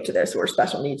to relate to this, or a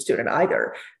special needs student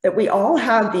either. That we all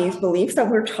have these beliefs that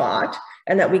we're taught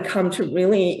and that we come to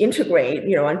really integrate,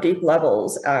 you know, on deep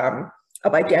levels of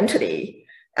identity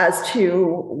as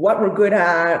to what we're good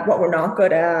at, what we're not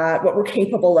good at, what we're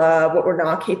capable of, what we're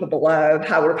not capable of,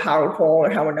 how we're powerful or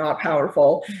how we're not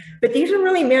powerful. But these are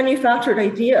really manufactured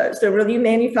ideas. They're really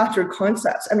manufactured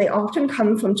concepts, and they often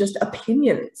come from just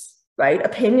opinions, right?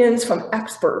 Opinions from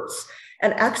experts.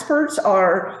 And experts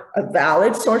are a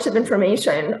valid source of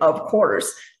information, of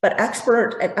course, but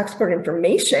expert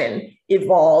information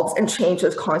evolves and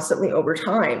changes constantly over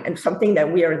time. And something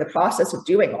that we are in the process of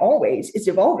doing always is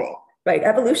evolving. Right?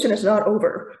 Evolution is not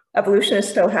over. Evolution is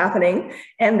still happening.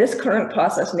 And this current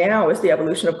process now is the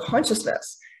evolution of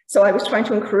consciousness. So I was trying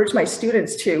to encourage my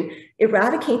students to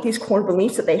eradicate these core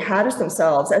beliefs that they had as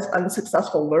themselves as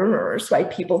unsuccessful learners, right?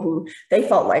 People who they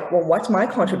felt like, well, what's my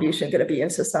contribution going to be in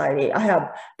society? I have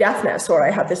deafness, or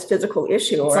I have this physical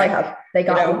issue, or like I have,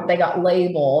 they got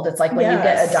labeled. It's like when you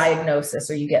get a diagnosis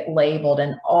or you get labeled,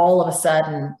 and all of a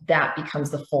sudden that becomes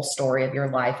the full story of your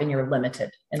life, and you're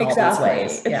limited in all these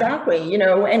ways. Exactly. You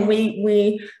know, and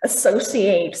we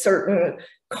associate certain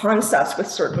concepts with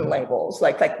certain labels,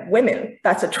 like women.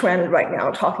 That's a trend right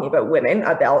now, talking about women,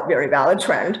 a very valid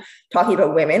trend, talking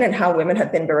about women and how women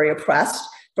have been very oppressed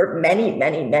for many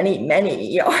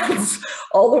eons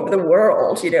all over the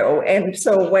world, you know. And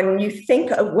so when you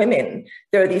think of women,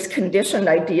 there are these conditioned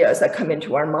ideas that come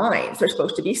into our minds. They're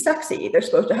supposed to be sexy. They're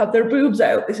supposed to have their boobs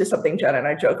out. This is something Jenna and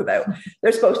I joke about.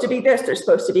 They're supposed to be this. They're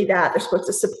supposed to be that. They're supposed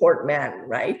to support men,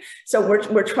 right? So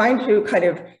we're trying to kind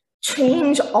of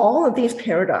change all of these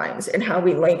paradigms in how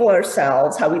we label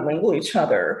ourselves, how we label each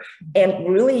other, and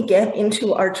really get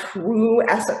into our true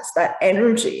essence, that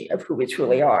energy of who we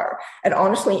truly are. And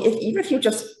honestly, even if you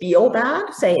just feel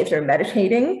that, say if you're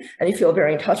meditating and you feel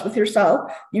very in touch with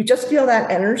yourself, you just feel that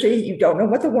energy, you don't know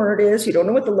what the word is, you don't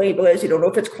know what the label is, you don't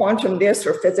know if it's quantum this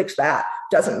or physics that,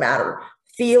 doesn't matter.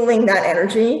 Feeling that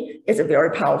energy is a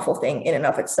very powerful thing in and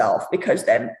of itself, because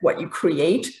then what you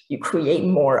create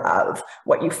more of.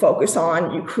 What you focus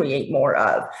on, you create more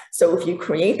of. So if you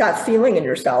create that feeling in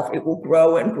yourself, it will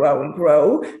grow and grow and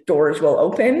grow. Doors will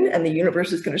open and the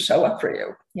universe is going to show up for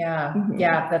you. Yeah.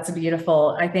 Yeah. That's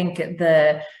beautiful. I think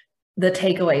the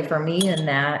takeaway for me in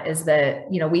that is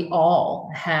that, you know, we all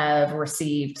have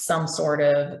received some sort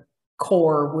of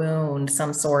core wound,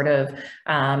 some sort of,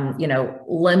 you know,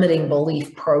 limiting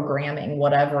belief programming,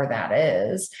 whatever that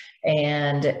is.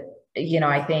 And, you know,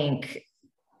 I think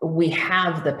we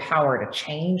have the power to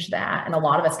change that. And a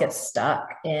lot of us get stuck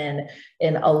in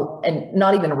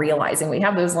not even realizing we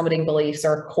have those limiting beliefs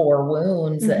or core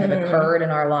wounds that have occurred in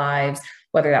our lives,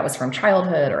 whether that was from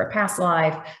childhood or a past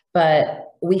life, but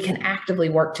we can actively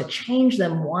work to change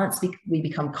them once we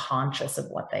become conscious of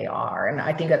what they are. And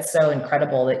I think that's so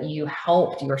incredible that you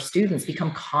helped your students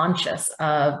become conscious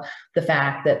of the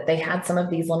fact that they had some of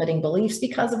these limiting beliefs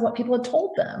because of what people had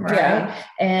told them, right? Yeah.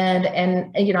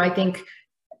 And you know, I think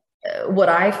what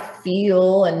I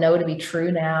feel and know to be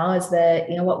true now is that,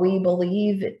 you know, what we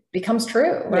believe becomes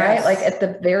true, right? Yes. Like at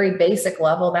the very basic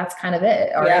level, that's kind of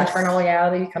it. Our internal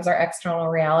reality becomes our external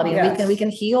reality. Yes. And we can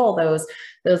heal those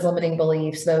limiting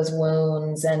beliefs, those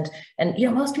wounds. And, you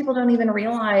know, most people don't even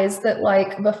realize that,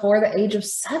 like, before the age of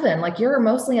 7, like, you're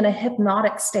mostly in a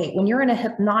hypnotic state. When you're in a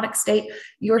hypnotic state,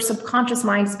 your subconscious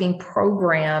mind is being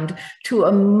programmed to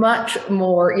a much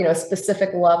more, you know,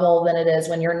 specific level than it is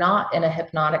when you're not in a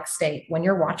hypnotic state. When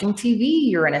you're watching TV,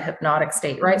 you're in a hypnotic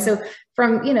state, right? So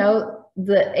from, you know,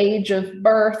 the age of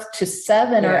birth to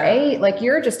 7 or 8, like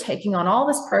you're just taking on all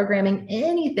this programming.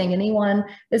 Anything anyone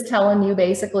is telling you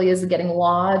basically is getting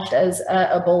lodged as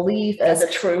a belief, as a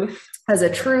truth. As a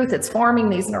truth. It's forming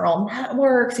these neural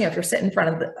networks. If you're sitting in front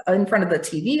of the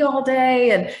TV all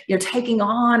day and you're taking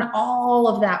on all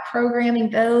of that programming,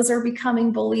 those are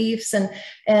becoming beliefs, and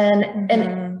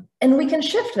we can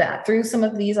shift that through some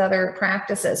of these other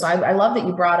practices. So I love that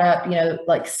you brought up,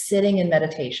 like sitting in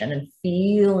meditation and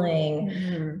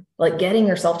feeling, like getting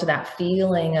yourself to that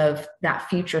feeling of that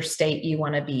future state you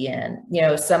want to be in.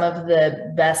 Some of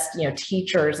the best,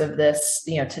 teachers of this,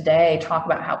 today talk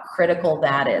about how critical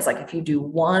that is. Like if you do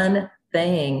one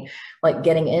thing, like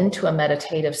getting into a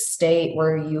meditative state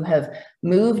where you have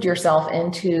moved yourself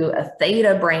into a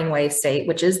theta brainwave state,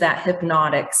 which is that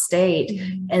hypnotic state,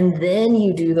 and then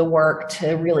you do the work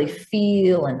to really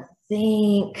feel and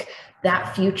think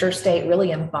that future state, really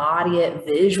embody it,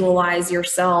 visualize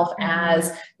yourself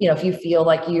as, if you feel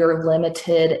like you're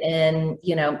limited in,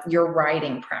 your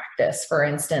writing practice, for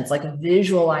instance, like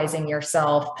visualizing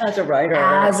yourself as a writer,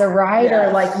 yes.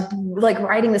 like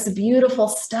writing this beautiful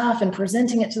stuff and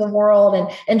presenting it to the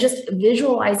world, and just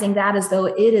visualizing that as though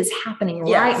it is happening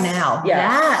right now.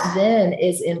 Yes. That then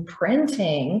is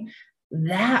imprinting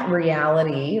that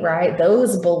reality, right?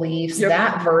 Those beliefs,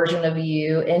 that version of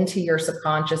you into your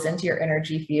subconscious, into your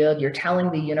energy field. You're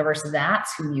telling the universe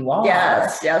that's who you are.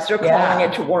 Yes. You're calling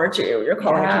it towards you. You're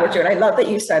calling it towards you. And I love that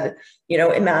you said,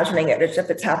 imagining it as if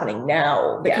it's happening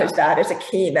now, because that is a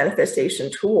key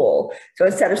manifestation tool. So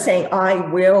instead of saying, I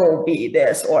will be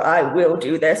this, or I will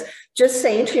do this, just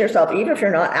saying to yourself, even if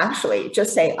you're not actually,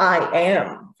 just say, I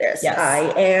am this. Yes.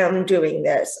 I am doing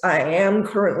this. I am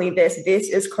currently this. This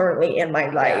is currently in my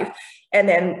life. Yeah. And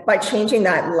then by changing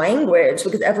that language,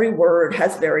 because every word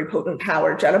has very potent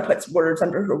power. Jenna puts words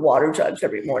under her water jugs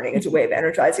every morning as a way of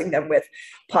energizing them with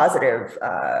positive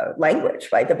language,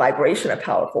 right? The vibration of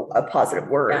positive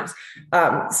words.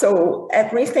 Yeah. So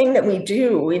everything that we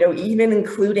do, even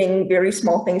including very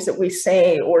small things that we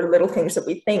say or little things that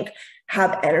we think,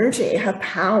 have energy, have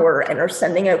power, and are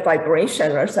sending out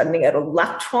vibration, are sending out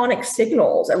electronic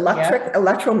signals,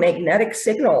 electromagnetic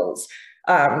signals.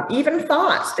 Even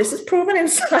thoughts. This is proven in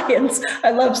science.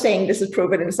 I love saying this is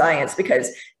proven in science because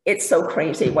it's so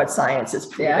crazy what science is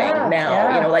proving now.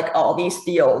 Yeah. Like all these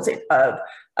fields of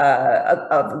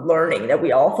learning that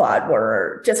we all thought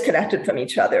were disconnected from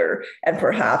each other, and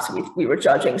perhaps we were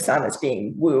judging some as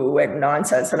being woo and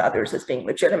nonsense and others as being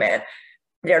legitimate.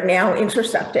 They're now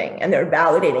intersecting and they're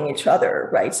validating each other,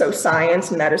 right? So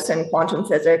science, medicine, quantum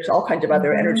physics, all kinds of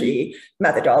other energy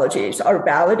methodologies are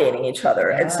validating each other.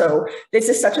 Yeah. And so this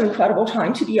is such an incredible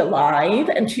time to be alive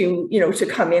and to, to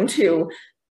come into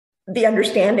the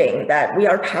understanding that we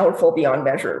are powerful beyond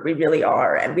measure. We really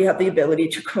are. And we have the ability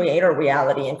to create our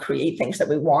reality and create things that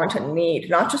we want and need,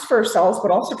 not just for ourselves, but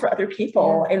also for other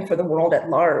people and for the world at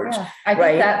large. Yeah. I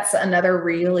think that's another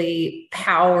really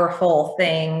powerful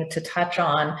thing to touch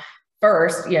on.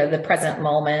 First, the present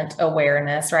moment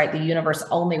awareness, right? The universe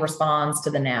only responds to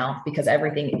the now because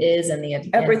everything is in the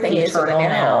eternal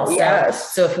now.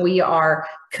 Yes. So if we are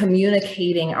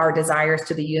communicating our desires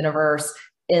to the universe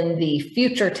in the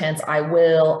future tense, I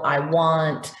will, I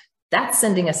want, that's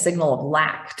sending a signal of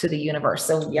lack to the universe.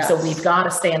 So we've got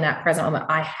to stay in that present moment.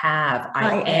 I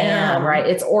am, right?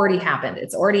 It's already happened.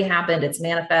 It's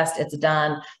manifest. It's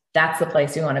done. That's the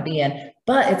place we want to be in.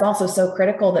 But it's also so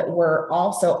critical that we're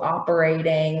also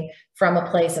operating from a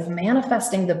place of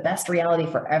manifesting the best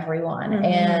reality for everyone.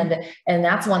 And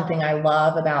that's one thing I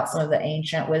love about some of the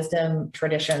ancient wisdom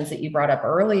traditions that you brought up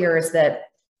earlier is that,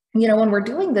 when we're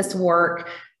doing this work,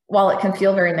 while it can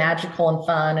feel very magical and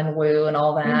fun and woo and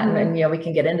all that, and we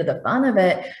can get into the fun of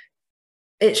it,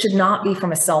 it should not be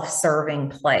from a self-serving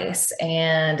place.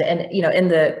 And in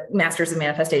the Masters of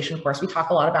Manifestation course, we talk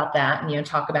a lot about that and,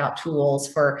 talk about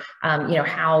tools for,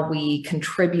 how we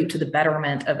contribute to the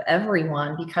betterment of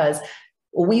everyone, because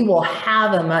we will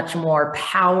have a much more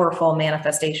powerful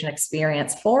manifestation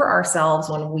experience for ourselves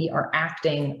when we are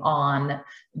acting on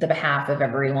the behalf of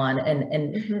everyone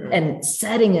and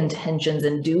setting intentions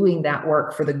and doing that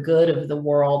work for the good of the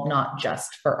world, not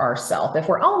just for ourselves. If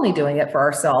we're only doing it for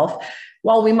ourselves,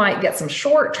 while we might get some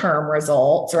short-term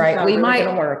results, right? We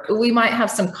might have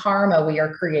some karma we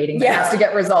are creating that has to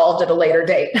get resolved at a later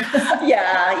date.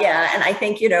 Yeah. And I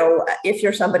think, if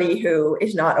you're somebody who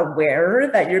is not aware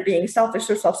that you're being selfish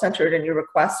or self-centered in your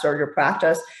requests or your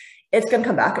practice, it's going to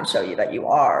come back and show you that you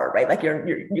are, right? Like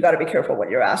you got to be careful what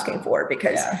you're asking for,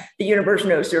 because the universe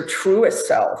knows your truest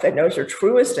self. It knows your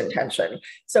truest intention.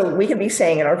 So we can be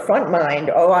saying in our front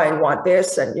mind, oh, I want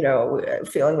this, and, you know,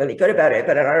 feeling really good about it.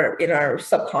 But in our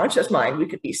subconscious mind, we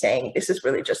could be saying, this is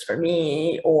really just for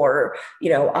me, or, you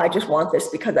know, I just want this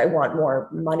because I want more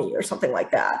money or something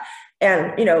like that.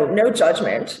 And, you know, no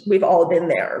judgment. We've all been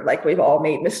there. Like, we've all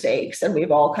made mistakes, and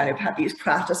we've all kind of had these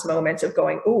practice moments of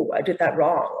going, oh, I did that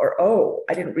wrong. Or, oh,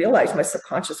 I didn't realize my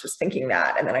subconscious was thinking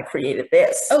that, and then I created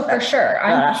this. Oh, for sure.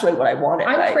 Not actually what I wanted.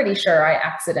 I'm pretty sure I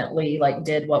accidentally like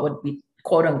did what would be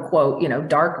quote unquote, you know,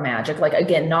 dark magic. Like,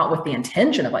 again, not with the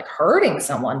intention of like hurting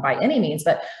someone by any means,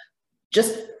 but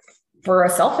just for a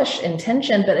selfish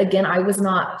intention. But again, I was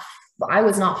not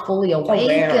fully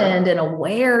awakened and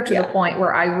aware to the point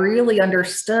where I really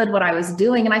understood what I was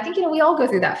doing. And I think, you know, we all go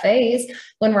through that phase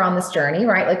when we're on this journey,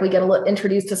 right? Like, we get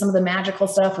introduced to some of the magical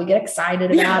stuff. We get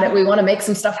excited about it. We want to make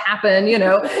some stuff happen, you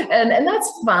know, and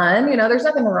that's fun. You know, there's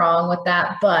nothing wrong with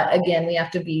that. But again, we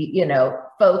have to be, you know,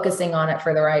 focusing on it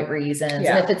for the right reasons.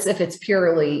 And if it's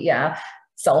purely,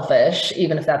 selfish,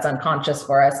 even if that's unconscious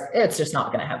for us, it's just not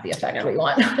going to have the effect we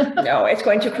want. No, it's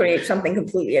going to create something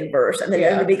completely adverse. And then you're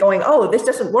going to be going, oh, this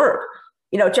doesn't work.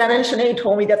 You know, Jenna and Sinead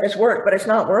told me that this worked, but it's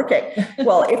not working.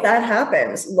 Well, if that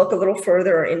happens, look a little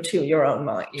further into your own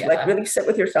mind. Like, really sit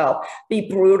with yourself, be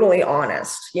brutally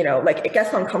honest. You know, like, it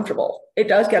gets uncomfortable. It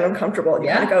does get uncomfortable. And you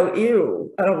kind of go,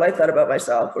 ew, I don't like that about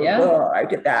myself. Or, oh, I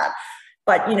did that.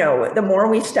 But, you know, the more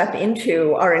we step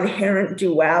into our inherent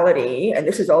duality, and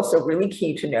this is also really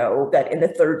key to know that in the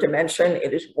third dimension,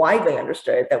 it is widely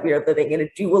understood that we are living in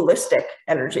a dualistic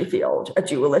energy field, a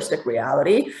dualistic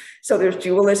reality. So there's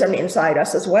dualism inside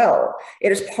us as well.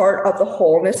 It is part of the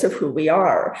wholeness of who we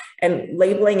are, and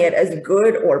labeling it as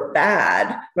good or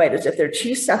bad, right, as if they're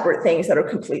two separate things that are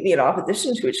completely in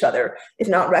opposition to each other, is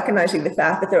not recognizing the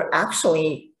fact that they're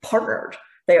actually partnered.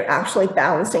 They are actually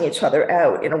balancing each other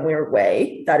out in a weird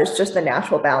way. That is just the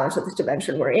natural balance of this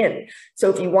dimension we're in.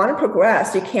 So if you want to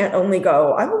progress, you can't only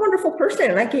go, I'm a wonderful person,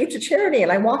 and I gave to charity,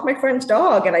 and I walked my friend's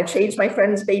dog, and I changed my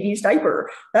friend's baby's diaper.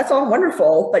 That's all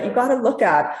wonderful, but you got to look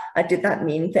at, I did that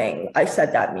mean thing. I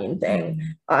said that mean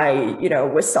thing. I, you know,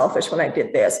 was selfish when I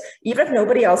did this. Even if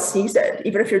nobody else sees it,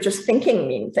 even if you're just thinking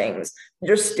mean things,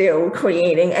 you're still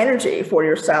creating energy for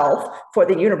yourself, for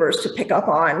the universe to pick up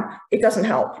on. It doesn't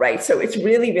help, right? So it's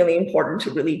really, really important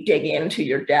to really dig into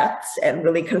your depths and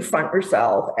really confront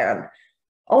yourself, and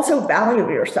also value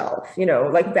yourself, you know,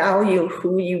 like, value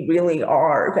who you really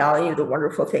are, value the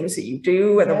wonderful things that you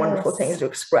do and the wonderful things you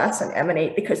express and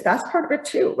emanate, because that's part of it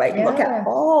too, right? Look at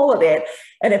all of it.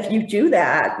 And if you do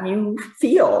that, you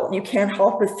can't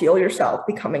help but feel yourself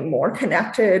becoming more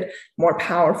connected, more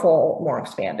powerful, more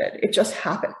expanded. It just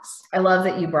happens. I love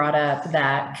that you brought up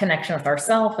that connection with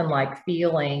ourselves and like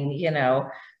feeling, you know,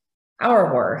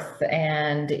 our worth,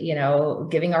 and, you know,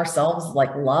 giving ourselves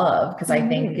like love. Because I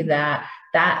think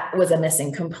that was a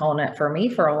missing component for me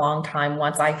for a long time.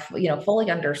 Once I, you know, fully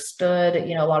understood,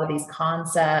 you know, a lot of these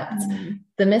concepts,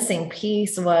 the missing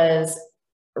piece was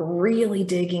really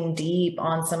digging deep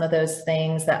on some of those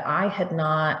things that I had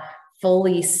not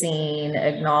fully seen,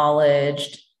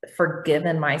 acknowledged,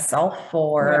 forgiven myself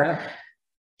for,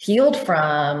 healed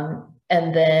from,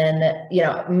 and then, you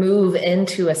know, move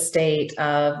into a state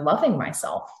of loving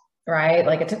myself. Right.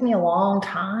 Like, it took me a long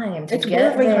time to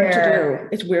get there. Hard to do.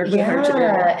 It's weirdly hard to do.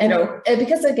 And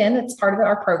because again, it's part of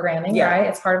our programming, right?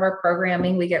 It's part of our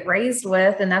programming we get raised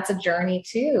with. And that's a journey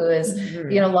too, is,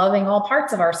 you know, loving all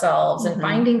parts of ourselves and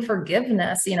finding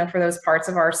forgiveness, you know, for those parts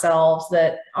of ourselves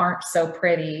that aren't so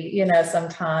pretty, you know,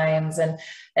 sometimes.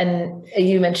 And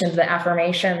you mentioned the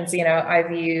affirmations, you know,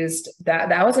 I've used that.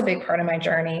 That was a big part of my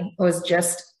journey, was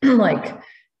just like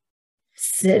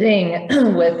sitting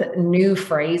with new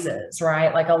phrases,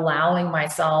 right? Like, allowing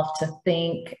myself to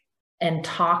think and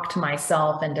talk to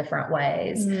myself in different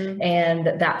ways. And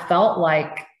that felt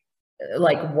like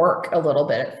work a little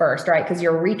bit at first, right? Because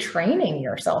you're retraining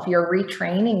yourself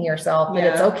that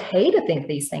it's okay to think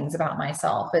these things about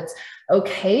myself. It's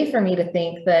okay for me to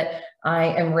think that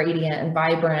I am radiant and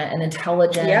vibrant and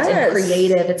intelligent and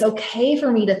creative. It's okay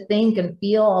for me to think and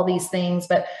feel all these things,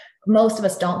 but most of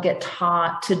us don't get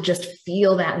taught to just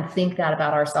feel that and think that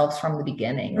about ourselves from the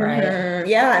beginning, right?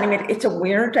 Yeah. I mean, it's a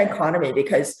weird dichotomy,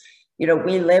 because, you know,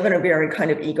 we live in a very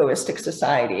kind of egoistic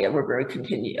society, and we're very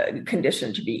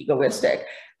conditioned to be egoistic.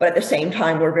 But at the same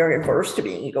time, we're very averse to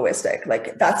being egoistic.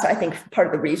 Like that's, I think, part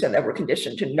of the reason that we're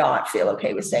conditioned to not feel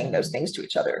okay with saying those things to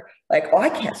each other. Like, oh, I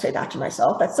can't say that to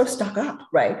myself. That's so stuck up,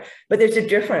 right? But there's a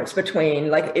difference between,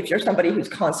 like, if you're somebody who's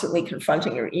constantly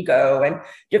confronting your ego and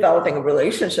developing a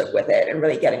relationship with it and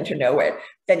really getting to know it,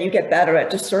 then you get better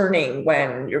at discerning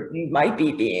when you might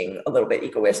be being a little bit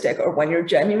egoistic, or when you're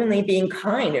genuinely being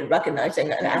kind and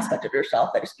recognizing an aspect of yourself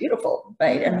that is beautiful,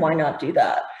 right? And why not do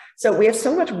that? So we have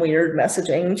so much weird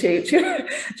messaging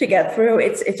to get through.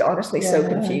 It's honestly so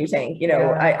confusing. You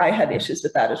know, I had issues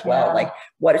with that as well. Like,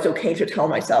 what is okay to tell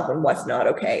myself and what's not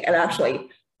okay. And actually,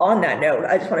 on that note,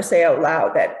 I just want to say out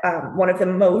loud that one of the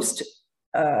most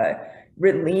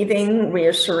relieving,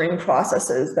 reassuring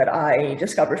processes that I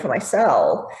discovered for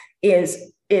myself is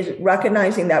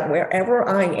recognizing that wherever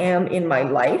I am in my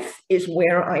life is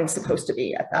where I'm supposed to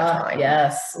be at that time.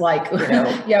 Yes. Like, you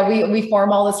know, we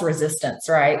form all this resistance,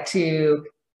 right, to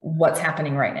what's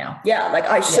happening right now. Yeah. Like,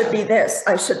 I should be this,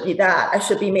 I should be that, I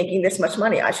should be making this much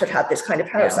money, I should have this kind of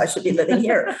house, I should be living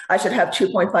here, I should have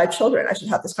 2.5 children, I should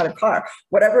have this kind of car,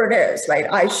 whatever it is, right?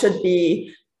 I should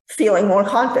be feeling more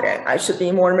confident, I should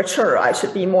be more mature, I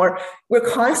should be more, we're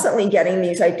constantly getting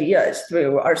these ideas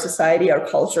through our society, our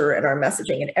culture, and our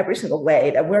messaging in every single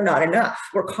way that we're not enough.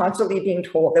 We're constantly being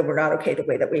told that we're not okay the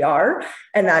way that we are.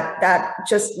 And that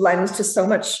just lends to so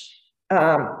much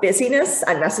busyness,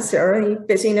 unnecessary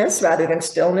busyness rather than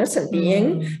stillness and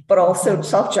being, but also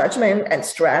self-judgment and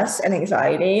stress and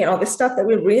anxiety and all this stuff that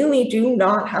we really do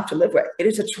not have to live with. It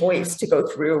is a choice to go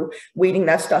through weeding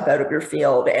that stuff out of your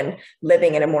field and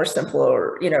living in a more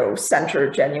simpler, you know,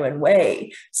 centered, genuine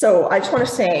way. So I just want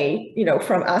to say, you know,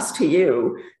 from us to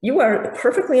you, you are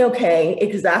perfectly okay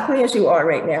exactly as you are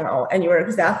right now, and you are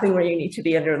exactly where you need to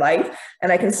be in your life.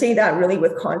 And I can say that really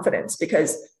with confidence,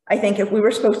 because I think if we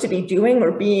were supposed to be doing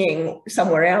or being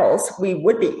somewhere else, we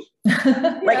would be.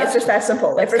 Like, it's just that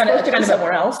simple. If we're supposed to be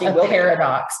somewhere else, you will be.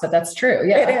 Paradox, but that's true.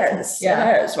 Yeah, it is.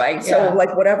 It is, right? So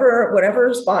like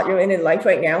whatever spot you're in life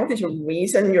right now, there's a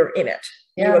reason you're in it.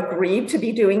 You agreed to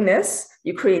be doing this.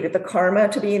 You created the karma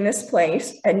to be in this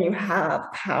place, and you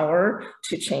have power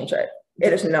to change it.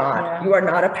 It is not, you are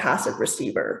not a passive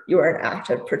receiver. You are an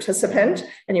active participant,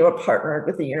 and you are partnered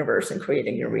with the universe in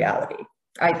creating your reality.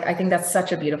 I think that's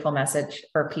such a beautiful message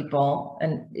for people.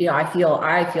 And, you know, I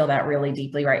feel that really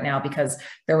deeply right now, because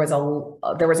there was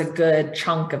a good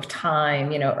chunk of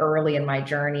time, you know, early in my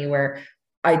journey where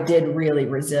I did really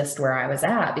resist where I was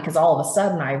at, because all of a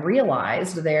sudden I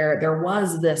realized there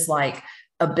was this like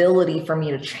ability for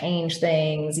me to change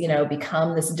things, you know,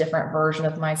 become this different version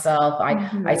of myself.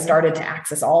 I started to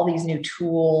access all these new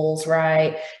tools,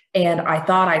 right? And I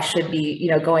thought I should be, you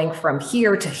know, going from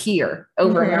here to here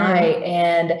overnight.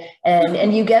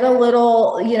 And you get a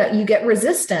little, you know, you get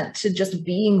resistant to just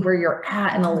being where you're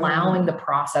at and allowing the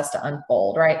process to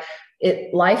unfold, right?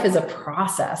 Life is a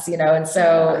process, you know, and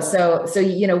so,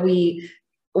 you know,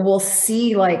 we'll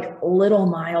see like little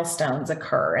milestones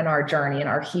occur in our journey, in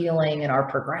our healing, in our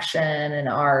progression, and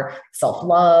our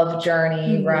self-love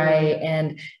journey, right?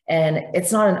 And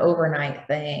it's not an overnight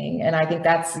thing. And I think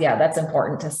that's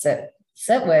important to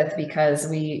sit with, because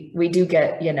we do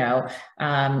get, you know,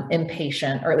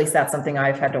 impatient, or at least that's something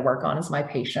I've had to work on, is my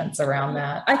patience around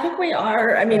that. I think we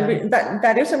are. I mean,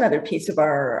 that is another piece of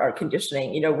our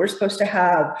conditioning. You know, we're supposed to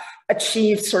have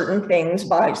achieved certain things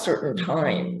by certain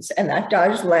times, and that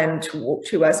does lend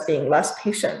to us being less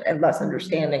patient and less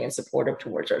understanding and supportive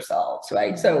towards ourselves,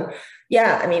 right? So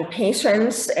yeah, I mean,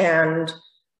 patience and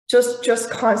just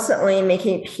constantly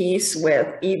making peace with,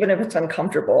 even if it's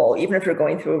uncomfortable, even if you're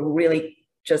going through a really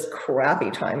just crappy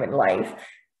time in life,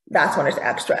 that's when it's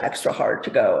extra hard to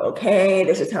go, okay,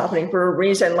 this is happening for a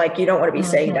reason. Like, you don't want to be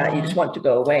saying that. You just want to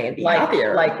go away and be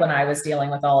happier. Like when I was dealing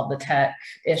with all of the tech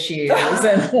issues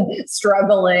and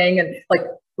struggling and like,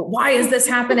 why is this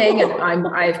happening? And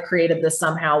I've created this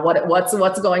somehow.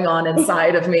 What's going on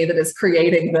inside of me that is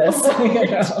creating this?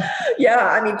 You know? Yeah,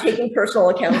 I mean, taking personal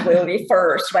accountability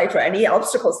first, right? For any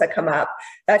obstacles that come up.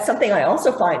 That's something I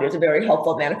also find is a very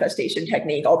helpful manifestation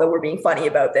technique. Although we're being funny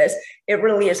about this, it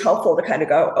really is helpful to kind of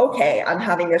go, okay, I'm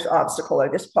having this obstacle or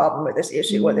this problem or this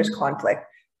issue or this conflict.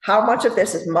 How much of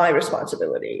this is my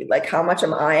responsibility? Like, how much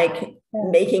am I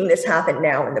making this happen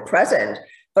now in the present?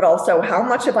 But also, how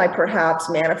much have I perhaps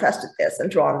manifested this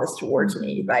and drawn this towards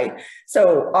me, right?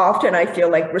 So often I feel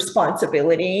like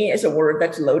responsibility is a word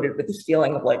that's loaded with this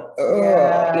feeling of like, you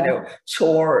know,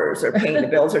 chores or paying the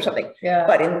bills or something.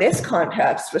 But in this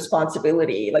context,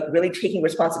 responsibility, like really taking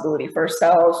responsibility for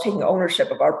ourselves, taking ownership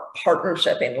of our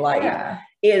partnership in life,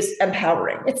 is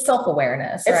empowering. It's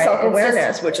self-awareness. It's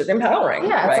self-awareness, which is empowering.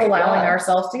 Yeah, it's allowing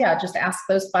ourselves to just ask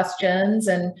those questions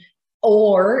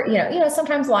Or,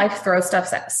 sometimes life throws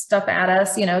stuff at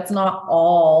us. It's not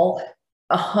all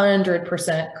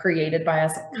 100% created by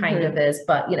us, kind of is,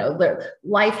 but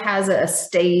life has a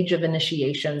stage of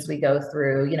initiations we go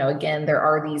through. Again, there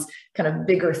are these kind of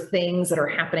bigger things that are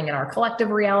happening in our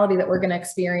collective reality that we're going to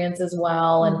experience as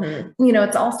well. And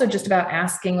it's also just about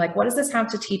asking, like, what does this have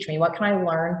to teach me? What can I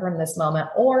learn from this moment?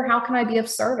 Or how can I be of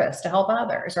service to help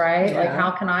others, right? Like,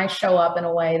 how can I show up in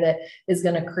a way that is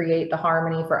going to create the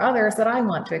harmony for others that I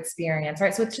want to experience,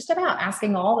 right? So it's just about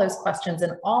asking all those questions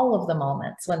in all of the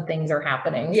moments when things are happening.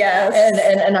 Yes.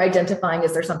 And identifying,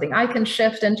 is there something I can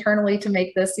shift internally to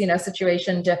make this,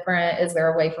 situation different? Is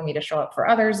there a way for me to show up for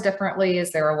others differently?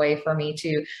 Is there a way for me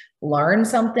to learn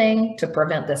something to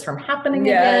prevent this from happening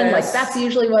again? Like, that's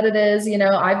usually what it is.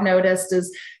 I've noticed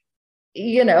is,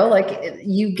 like,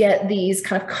 you get these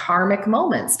kind of karmic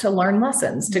moments to learn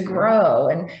lessons, to grow.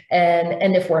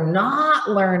 And if we're not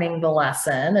learning the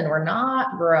lesson and we're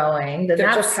not growing, then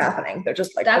they're just happening. They're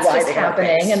just like, that's just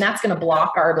happening. And that's going to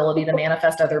block our ability to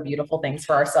manifest other beautiful things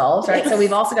for ourselves. Right. So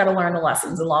we've also got to learn the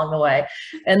lessons along the way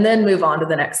and then move on to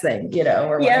the next thing,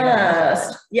 where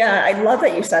Yeah. I love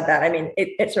that you said that. I mean,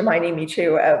 it's reminding me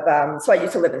too of, so I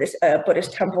used to live in this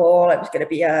Buddhist temple. I was going to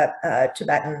be a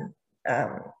Tibetan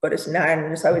Buddhist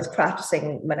nun, so I was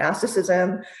practicing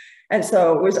monasticism, and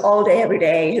so it was all day, every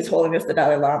day, His Holiness the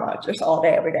Dalai Lama, just all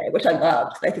day, every day, which I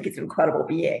loved. I think he's an incredible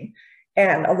being,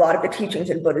 and a lot of the teachings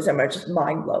in Buddhism are just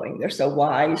mind-blowing. They're so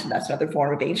wise, and that's another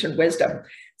form of ancient wisdom.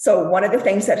 So one of the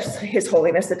things that His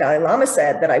Holiness the Dalai Lama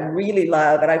said that I really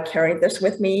love, and I've carried this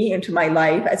with me into my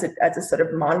life as a sort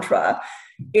of mantra,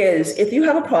 is if you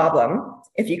have a problem,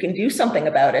 if you can do something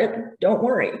about it, don't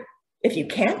worry. If you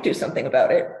can't do something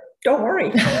about it, don't worry.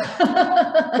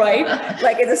 Right?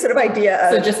 Like, it's a sort of idea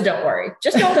of, so just don't worry.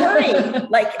 Just don't worry.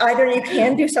 Like, either you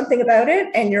can do something about it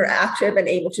and you're active and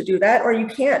able to do that, or you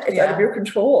can't. It's out of your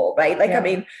control, right? Like, I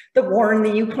mean, the war in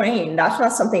the Ukraine, that's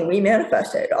not something we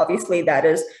manifested. Obviously,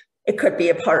 it could be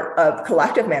a part of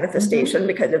collective manifestation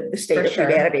because of the state of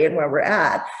humanity and where we're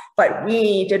at. But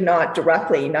we did not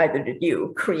directly, neither did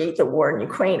you, create the war in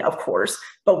Ukraine, of course.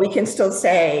 But we can still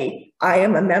say, I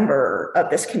am a member of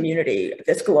this community,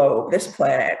 this globe, this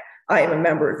planet. I am a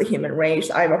member of the human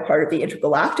race. I am a part of the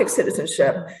intergalactic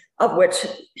citizenship of which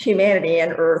humanity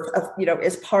and Earth,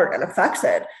 is part and affects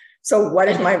it. So what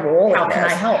is my role in this? How can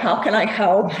I help? How can I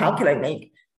help? How can I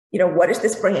make, what is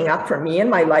this bringing up for me in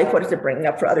my life? What is it bringing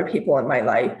up for other people in my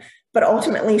life? But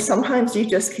ultimately, sometimes you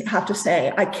just have to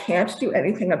say, I can't do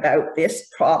anything about this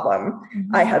problem.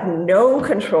 I have no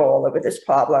control over this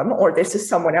problem, or this is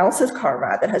someone else's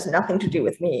karma that has nothing to do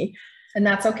with me. And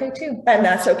that's okay too. And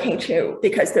that's okay too,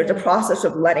 because there's a process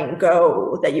of letting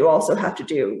go that you also have to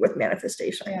do with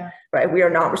manifestation, right? We are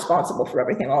not responsible for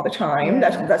everything all the time.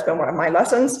 That's been one of my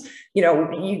lessons.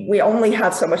 We only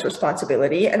have so much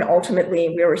responsibility, and ultimately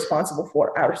we are responsible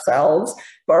for ourselves,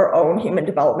 for our own human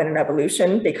development and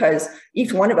evolution, because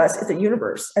each one of us is a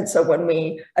universe. And so when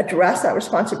we address that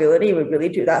responsibility, we really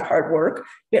do that hard work,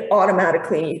 it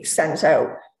automatically sends out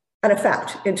an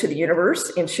effect into the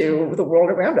universe, into the world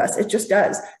around us. It just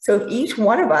does. So if each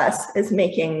one of us is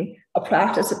making a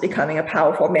practice of becoming a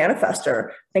powerful manifester,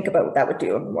 think about what that would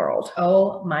do in the world.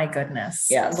 Oh my goodness.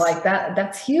 Yes. Like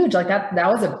that's huge. Like that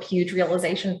was a huge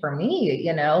realization for me,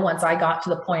 once I got to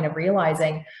the point of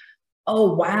realizing,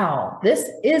 oh, wow, this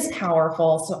is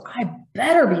powerful. So I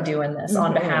better be doing this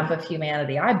on behalf of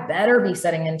humanity. I better be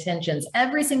setting intentions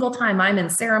every single time I'm in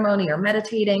ceremony or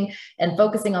meditating and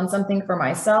focusing on something for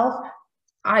myself.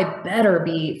 I better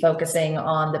be focusing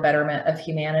on the betterment of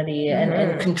humanity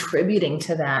and contributing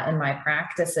to that in my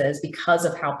practices because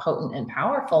of how potent and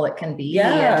powerful it can be.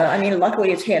 Yeah. I mean,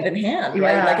 luckily it's hand in hand,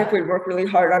 right? Like if we work really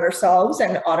hard on ourselves,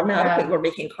 and automatically we're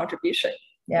making a contribution.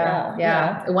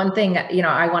 Yeah. One thing,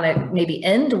 I want to maybe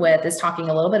end with is talking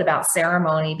a little bit about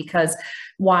ceremony, because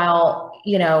while,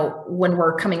 when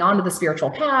we're coming onto the spiritual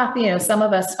path, some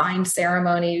of us find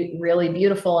ceremony really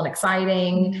beautiful and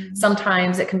exciting.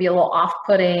 Sometimes it can be a little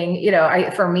off-putting.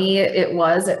 For me, it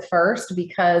was at first,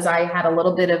 because I had a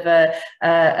little bit of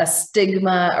a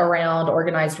stigma around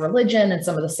organized religion and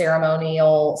some of the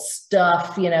ceremonial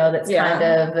stuff, that's kind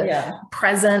of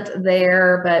present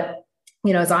there. But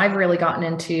as I've really gotten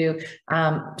into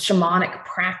shamanic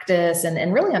practice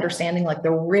and really understanding like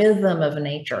the rhythm of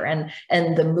nature and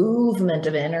the movement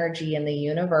of energy in the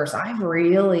universe, I've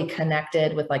really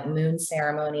connected with like moon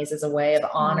ceremonies as a way of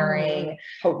honoring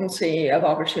potency of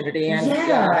opportunity and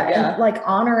and like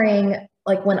honoring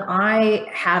like when I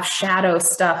have shadow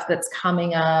stuff that's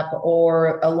coming up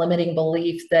or a limiting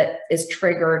belief that is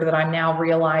triggered that I'm now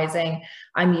realizing,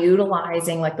 I'm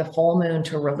utilizing like the full moon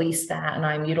to release that. And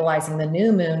I'm utilizing the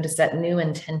new moon to set new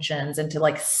intentions and to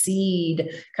like seed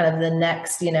kind of the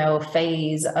next,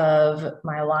 phase of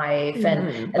my life.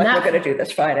 And like we're going to do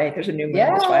this Friday. There's a new moon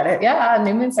this Friday. Yeah.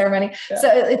 New moon ceremony. Yeah. So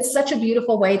it's such a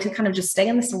beautiful way to kind of just stay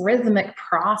in this rhythmic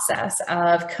process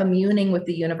of communing with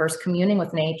the universe, communing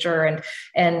with nature.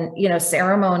 And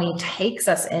ceremony takes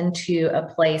us into a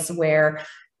place where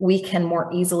we can more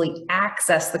easily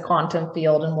access the quantum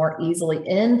field and more easily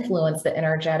influence the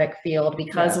energetic field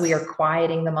because we are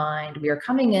quieting the mind. We are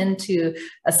coming into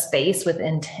a space with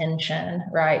intention,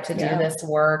 right, to do this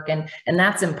work. And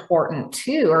that's important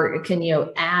too, or it can,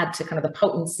 add to kind of the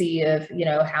potency of,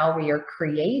 how we are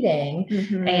creating.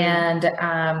 And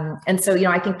so,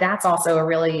 I think that's also a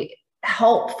really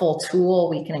helpful tool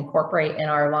we can incorporate in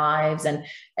our lives. And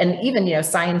even,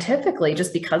 scientifically,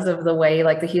 just because of the way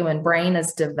like the human brain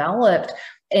is developed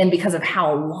and because of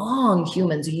how long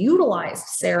humans utilized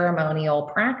ceremonial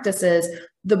practices,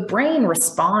 the brain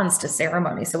responds to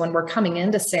ceremony. So when we're coming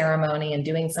into ceremony and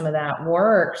doing some of that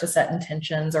work to set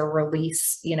intentions or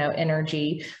release,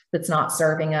 energy that's not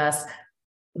serving us,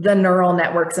 the neural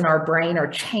networks in our brain are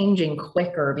changing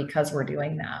quicker because we're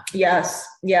doing that. Yes.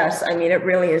 I mean, it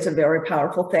really is a very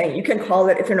powerful thing. You can call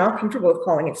it, if you're not comfortable with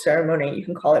calling it ceremony, you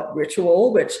can call it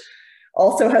ritual, which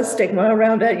also has stigma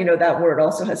around it. That word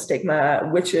also has stigma,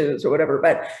 witches or whatever.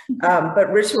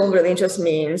 But ritual really just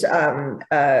means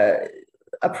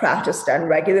a practice done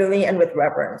regularly and with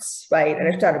reverence, right? And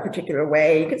it's done a particular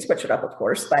way. You can switch it up, of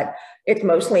course, but it's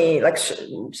mostly like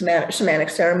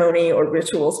shamanic ceremony or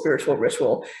ritual, spiritual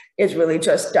ritual is really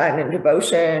just done in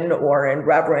devotion or in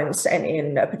reverence and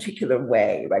in a particular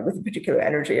way, right? With a particular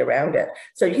energy around it.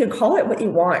 So you can call it what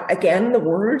you want. Again, the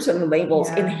words and the labels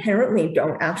inherently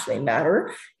don't actually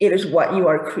matter. It is what you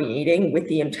are creating with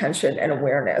the intention and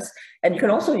awareness. And you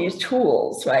can also use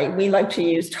tools, right? We like to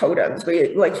use totems.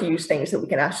 We like to use things that we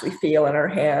can actually feel in our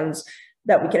hands,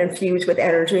 that we can infuse with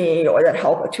energy or that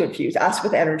help to infuse us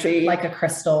with energy. Like a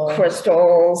crystal.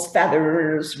 Crystals,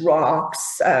 feathers,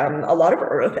 rocks, a lot of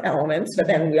earth elements. But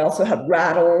then we also have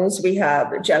rattles.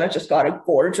 Jenna just got a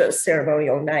gorgeous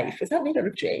ceremonial knife. Is that made out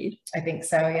of jade? I think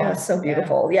so, yeah. Oh, it's so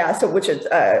beautiful. Yeah, so which is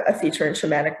a feature in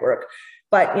shamanic work.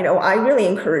 But, I really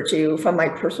encourage you from my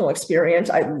personal experience.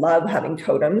 I love having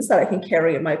totems that I can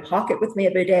carry in my pocket with me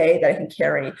every day, that I can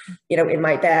carry, in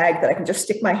my bag, that I can just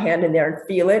stick my hand in there and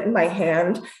feel it in my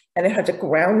hand. And it has a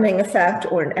grounding effect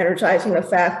or an energizing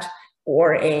effect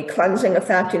or a cleansing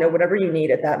effect, whatever you need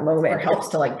at that moment. Or it helps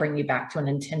to like bring you back to an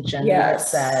intention.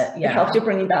 Yes. It helps you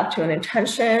bring you back to an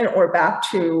intention or back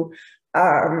to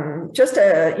just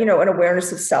an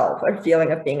awareness of self, a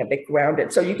feeling of being a bit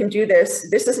grounded. So you can do this.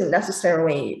 This isn't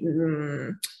necessarily,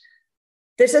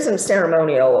 this isn't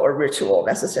ceremonial or ritual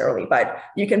necessarily, but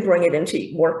you can bring it into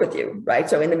work with you, right?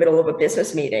 So in the middle of a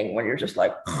business meeting when you're just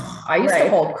like, I used to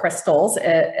hold crystals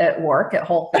at work at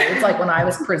Whole Foods. Like when I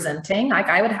was presenting, like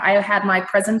I had my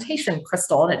presentation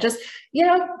crystal, and it just,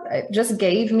 it just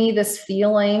gave me this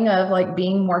feeling of like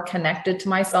being more connected to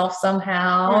myself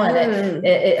somehow. And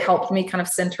it helped me kind of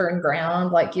center and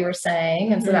ground, like you were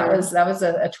saying. And so that was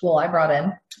a tool I brought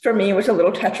in. For me, it was a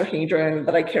little tetrahedron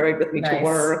that I carried with me to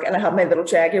work. And I have my little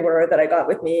jaguar that I got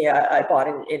with me. I bought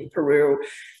in Peru.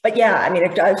 But yeah, I mean,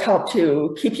 it does help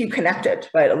to keep you connected,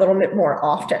 right? A little bit more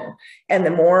often. And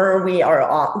the more we are,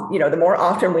 the more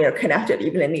often we are connected,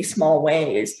 even in these small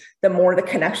ways, the more the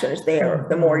connection is there,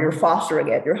 the more you're fostering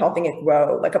it, you're helping it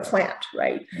grow like a plant,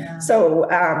 right? Yeah. So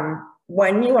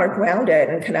when you are grounded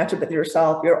and connected with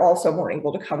yourself, you're also more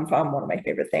able to come from, one of my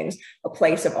favorite things, a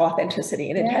place of authenticity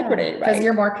and integrity, right? Because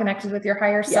you're more connected with your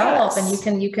higher self,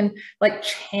 and you can like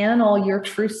channel your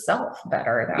true self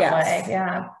better that way.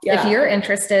 Yeah. If you're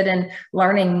interested in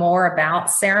learning more about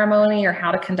ceremony or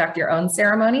how to conduct your own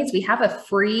ceremonies, we have a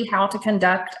free How to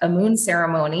Conduct a Moon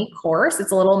Ceremony course.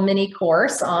 It's a little mini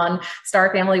course on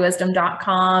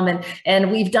starfamilywisdom.com.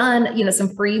 And we've done,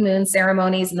 some free moon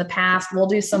ceremonies in the past. We'll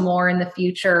do some more in the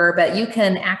future, but you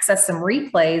can access some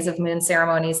replays of moon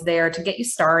ceremonies there to get you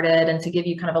started and to give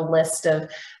you kind of a list of,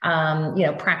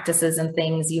 practices and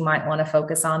things you might want to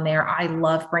focus on there. I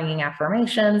love bringing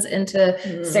affirmations into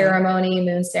ceremony,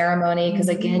 moon ceremony, because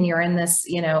again, you're in this,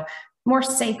 more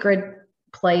sacred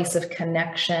place of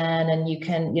connection, and you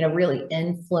can, really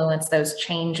influence those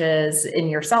changes in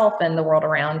yourself and the world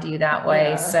around you that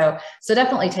way. So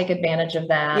definitely take advantage of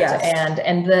that. Yes.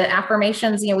 And the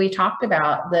affirmations, we talked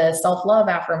about the self-love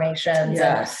affirmations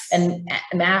and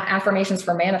affirmations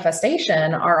for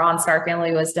manifestation are on Star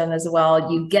Family Wisdom as well.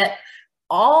 You get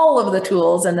all of the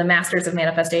tools in the Masters of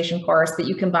Manifestation course, but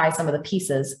you can buy some of the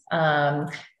pieces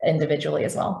individually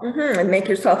as well. And make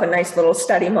yourself a nice little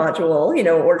study module,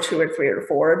 or 2 or 3 or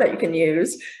 4 that you can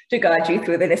use to guide you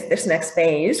through this next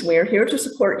phase. We're here to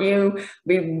support you.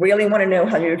 We really want to know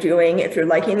how you're doing. If you're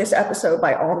liking this episode,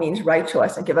 by all means, write to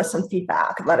us and give us some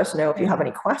feedback. Let us know if you have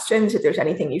any questions, if there's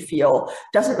anything you feel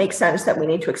doesn't make sense that we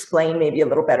need to explain maybe a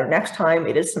little better next time.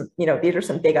 It is some, these are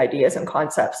some big ideas and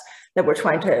concepts that we're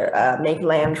trying to make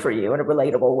land for you in a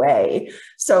relatable way.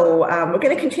 So we're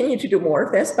going to continue to do more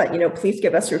of this, but please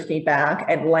give us your feedback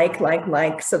and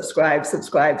like, subscribe.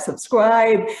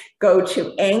 Go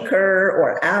to Anchor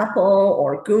or Apple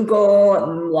or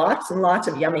Google, lots and lots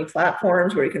of yummy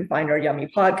platforms where you can find our yummy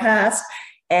podcast.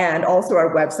 And also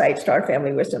our website,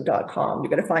 starfamilywisdom.com. You're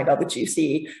going to find all the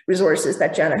juicy resources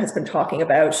that Jenna has been talking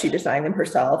about. She designed them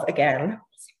herself again.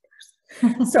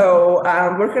 So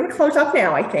we're going to close up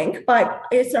now, I think. But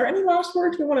is there any last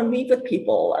words we want to leave with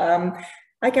people?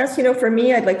 I guess, for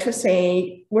me, I'd like to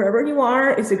say wherever you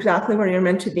are is exactly where you're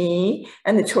meant to be.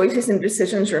 And the choices and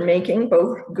decisions you're making,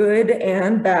 both good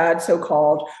and bad,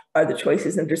 so-called, are the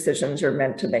choices and decisions you're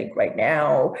meant to make right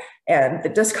now. And the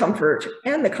discomfort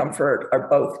and the comfort are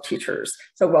both teachers.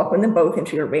 So welcome them both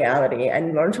into your reality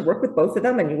and learn to work with both of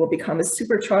them, and you will become a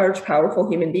supercharged, powerful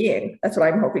human being. That's what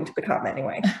I'm hoping to become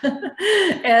anyway.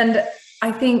 And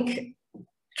I think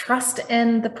trust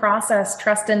in the process,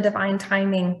 trust in divine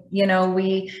timing.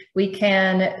 We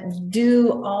can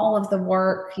do all of the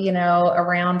work,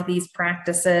 around these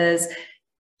practices,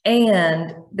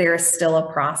 and there is still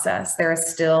a process. There is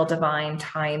still divine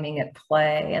timing at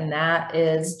play. And that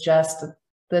is just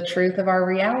the truth of our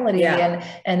reality. Yeah.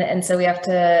 And so we have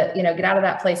to, get out of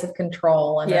that place of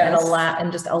control and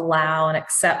allow and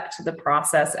accept the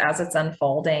process as it's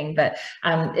unfolding. But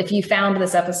if you found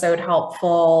this episode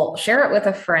helpful, share it with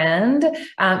a friend,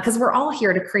 because we're all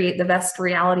here to create the best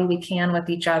reality we can with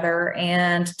each other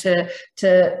and to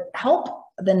help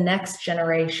the next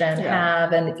generation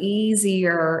have an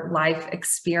easier life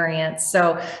experience.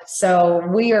 So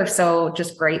we are so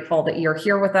just grateful that you're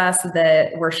here with us,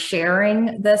 that we're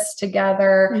sharing this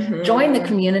together. Join the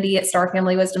community at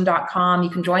starfamilywisdom.com.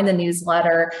 You can join the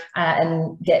newsletter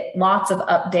and get lots of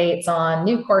updates on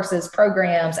new courses,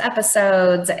 programs,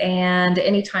 episodes, and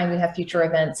anytime we have future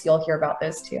events, you'll hear about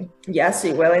those too. Yes,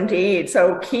 you will indeed.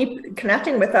 So keep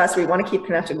connecting with us. We want to keep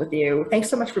connecting with you. Thanks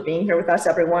so much for being here with us,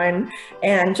 everyone.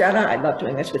 And Jenna, I love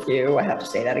doing this with you. I have to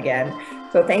say that again.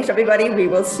 So thanks, everybody. We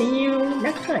will see you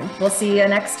next time. We'll see you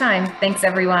next time. Thanks,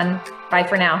 everyone. Bye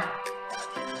for now.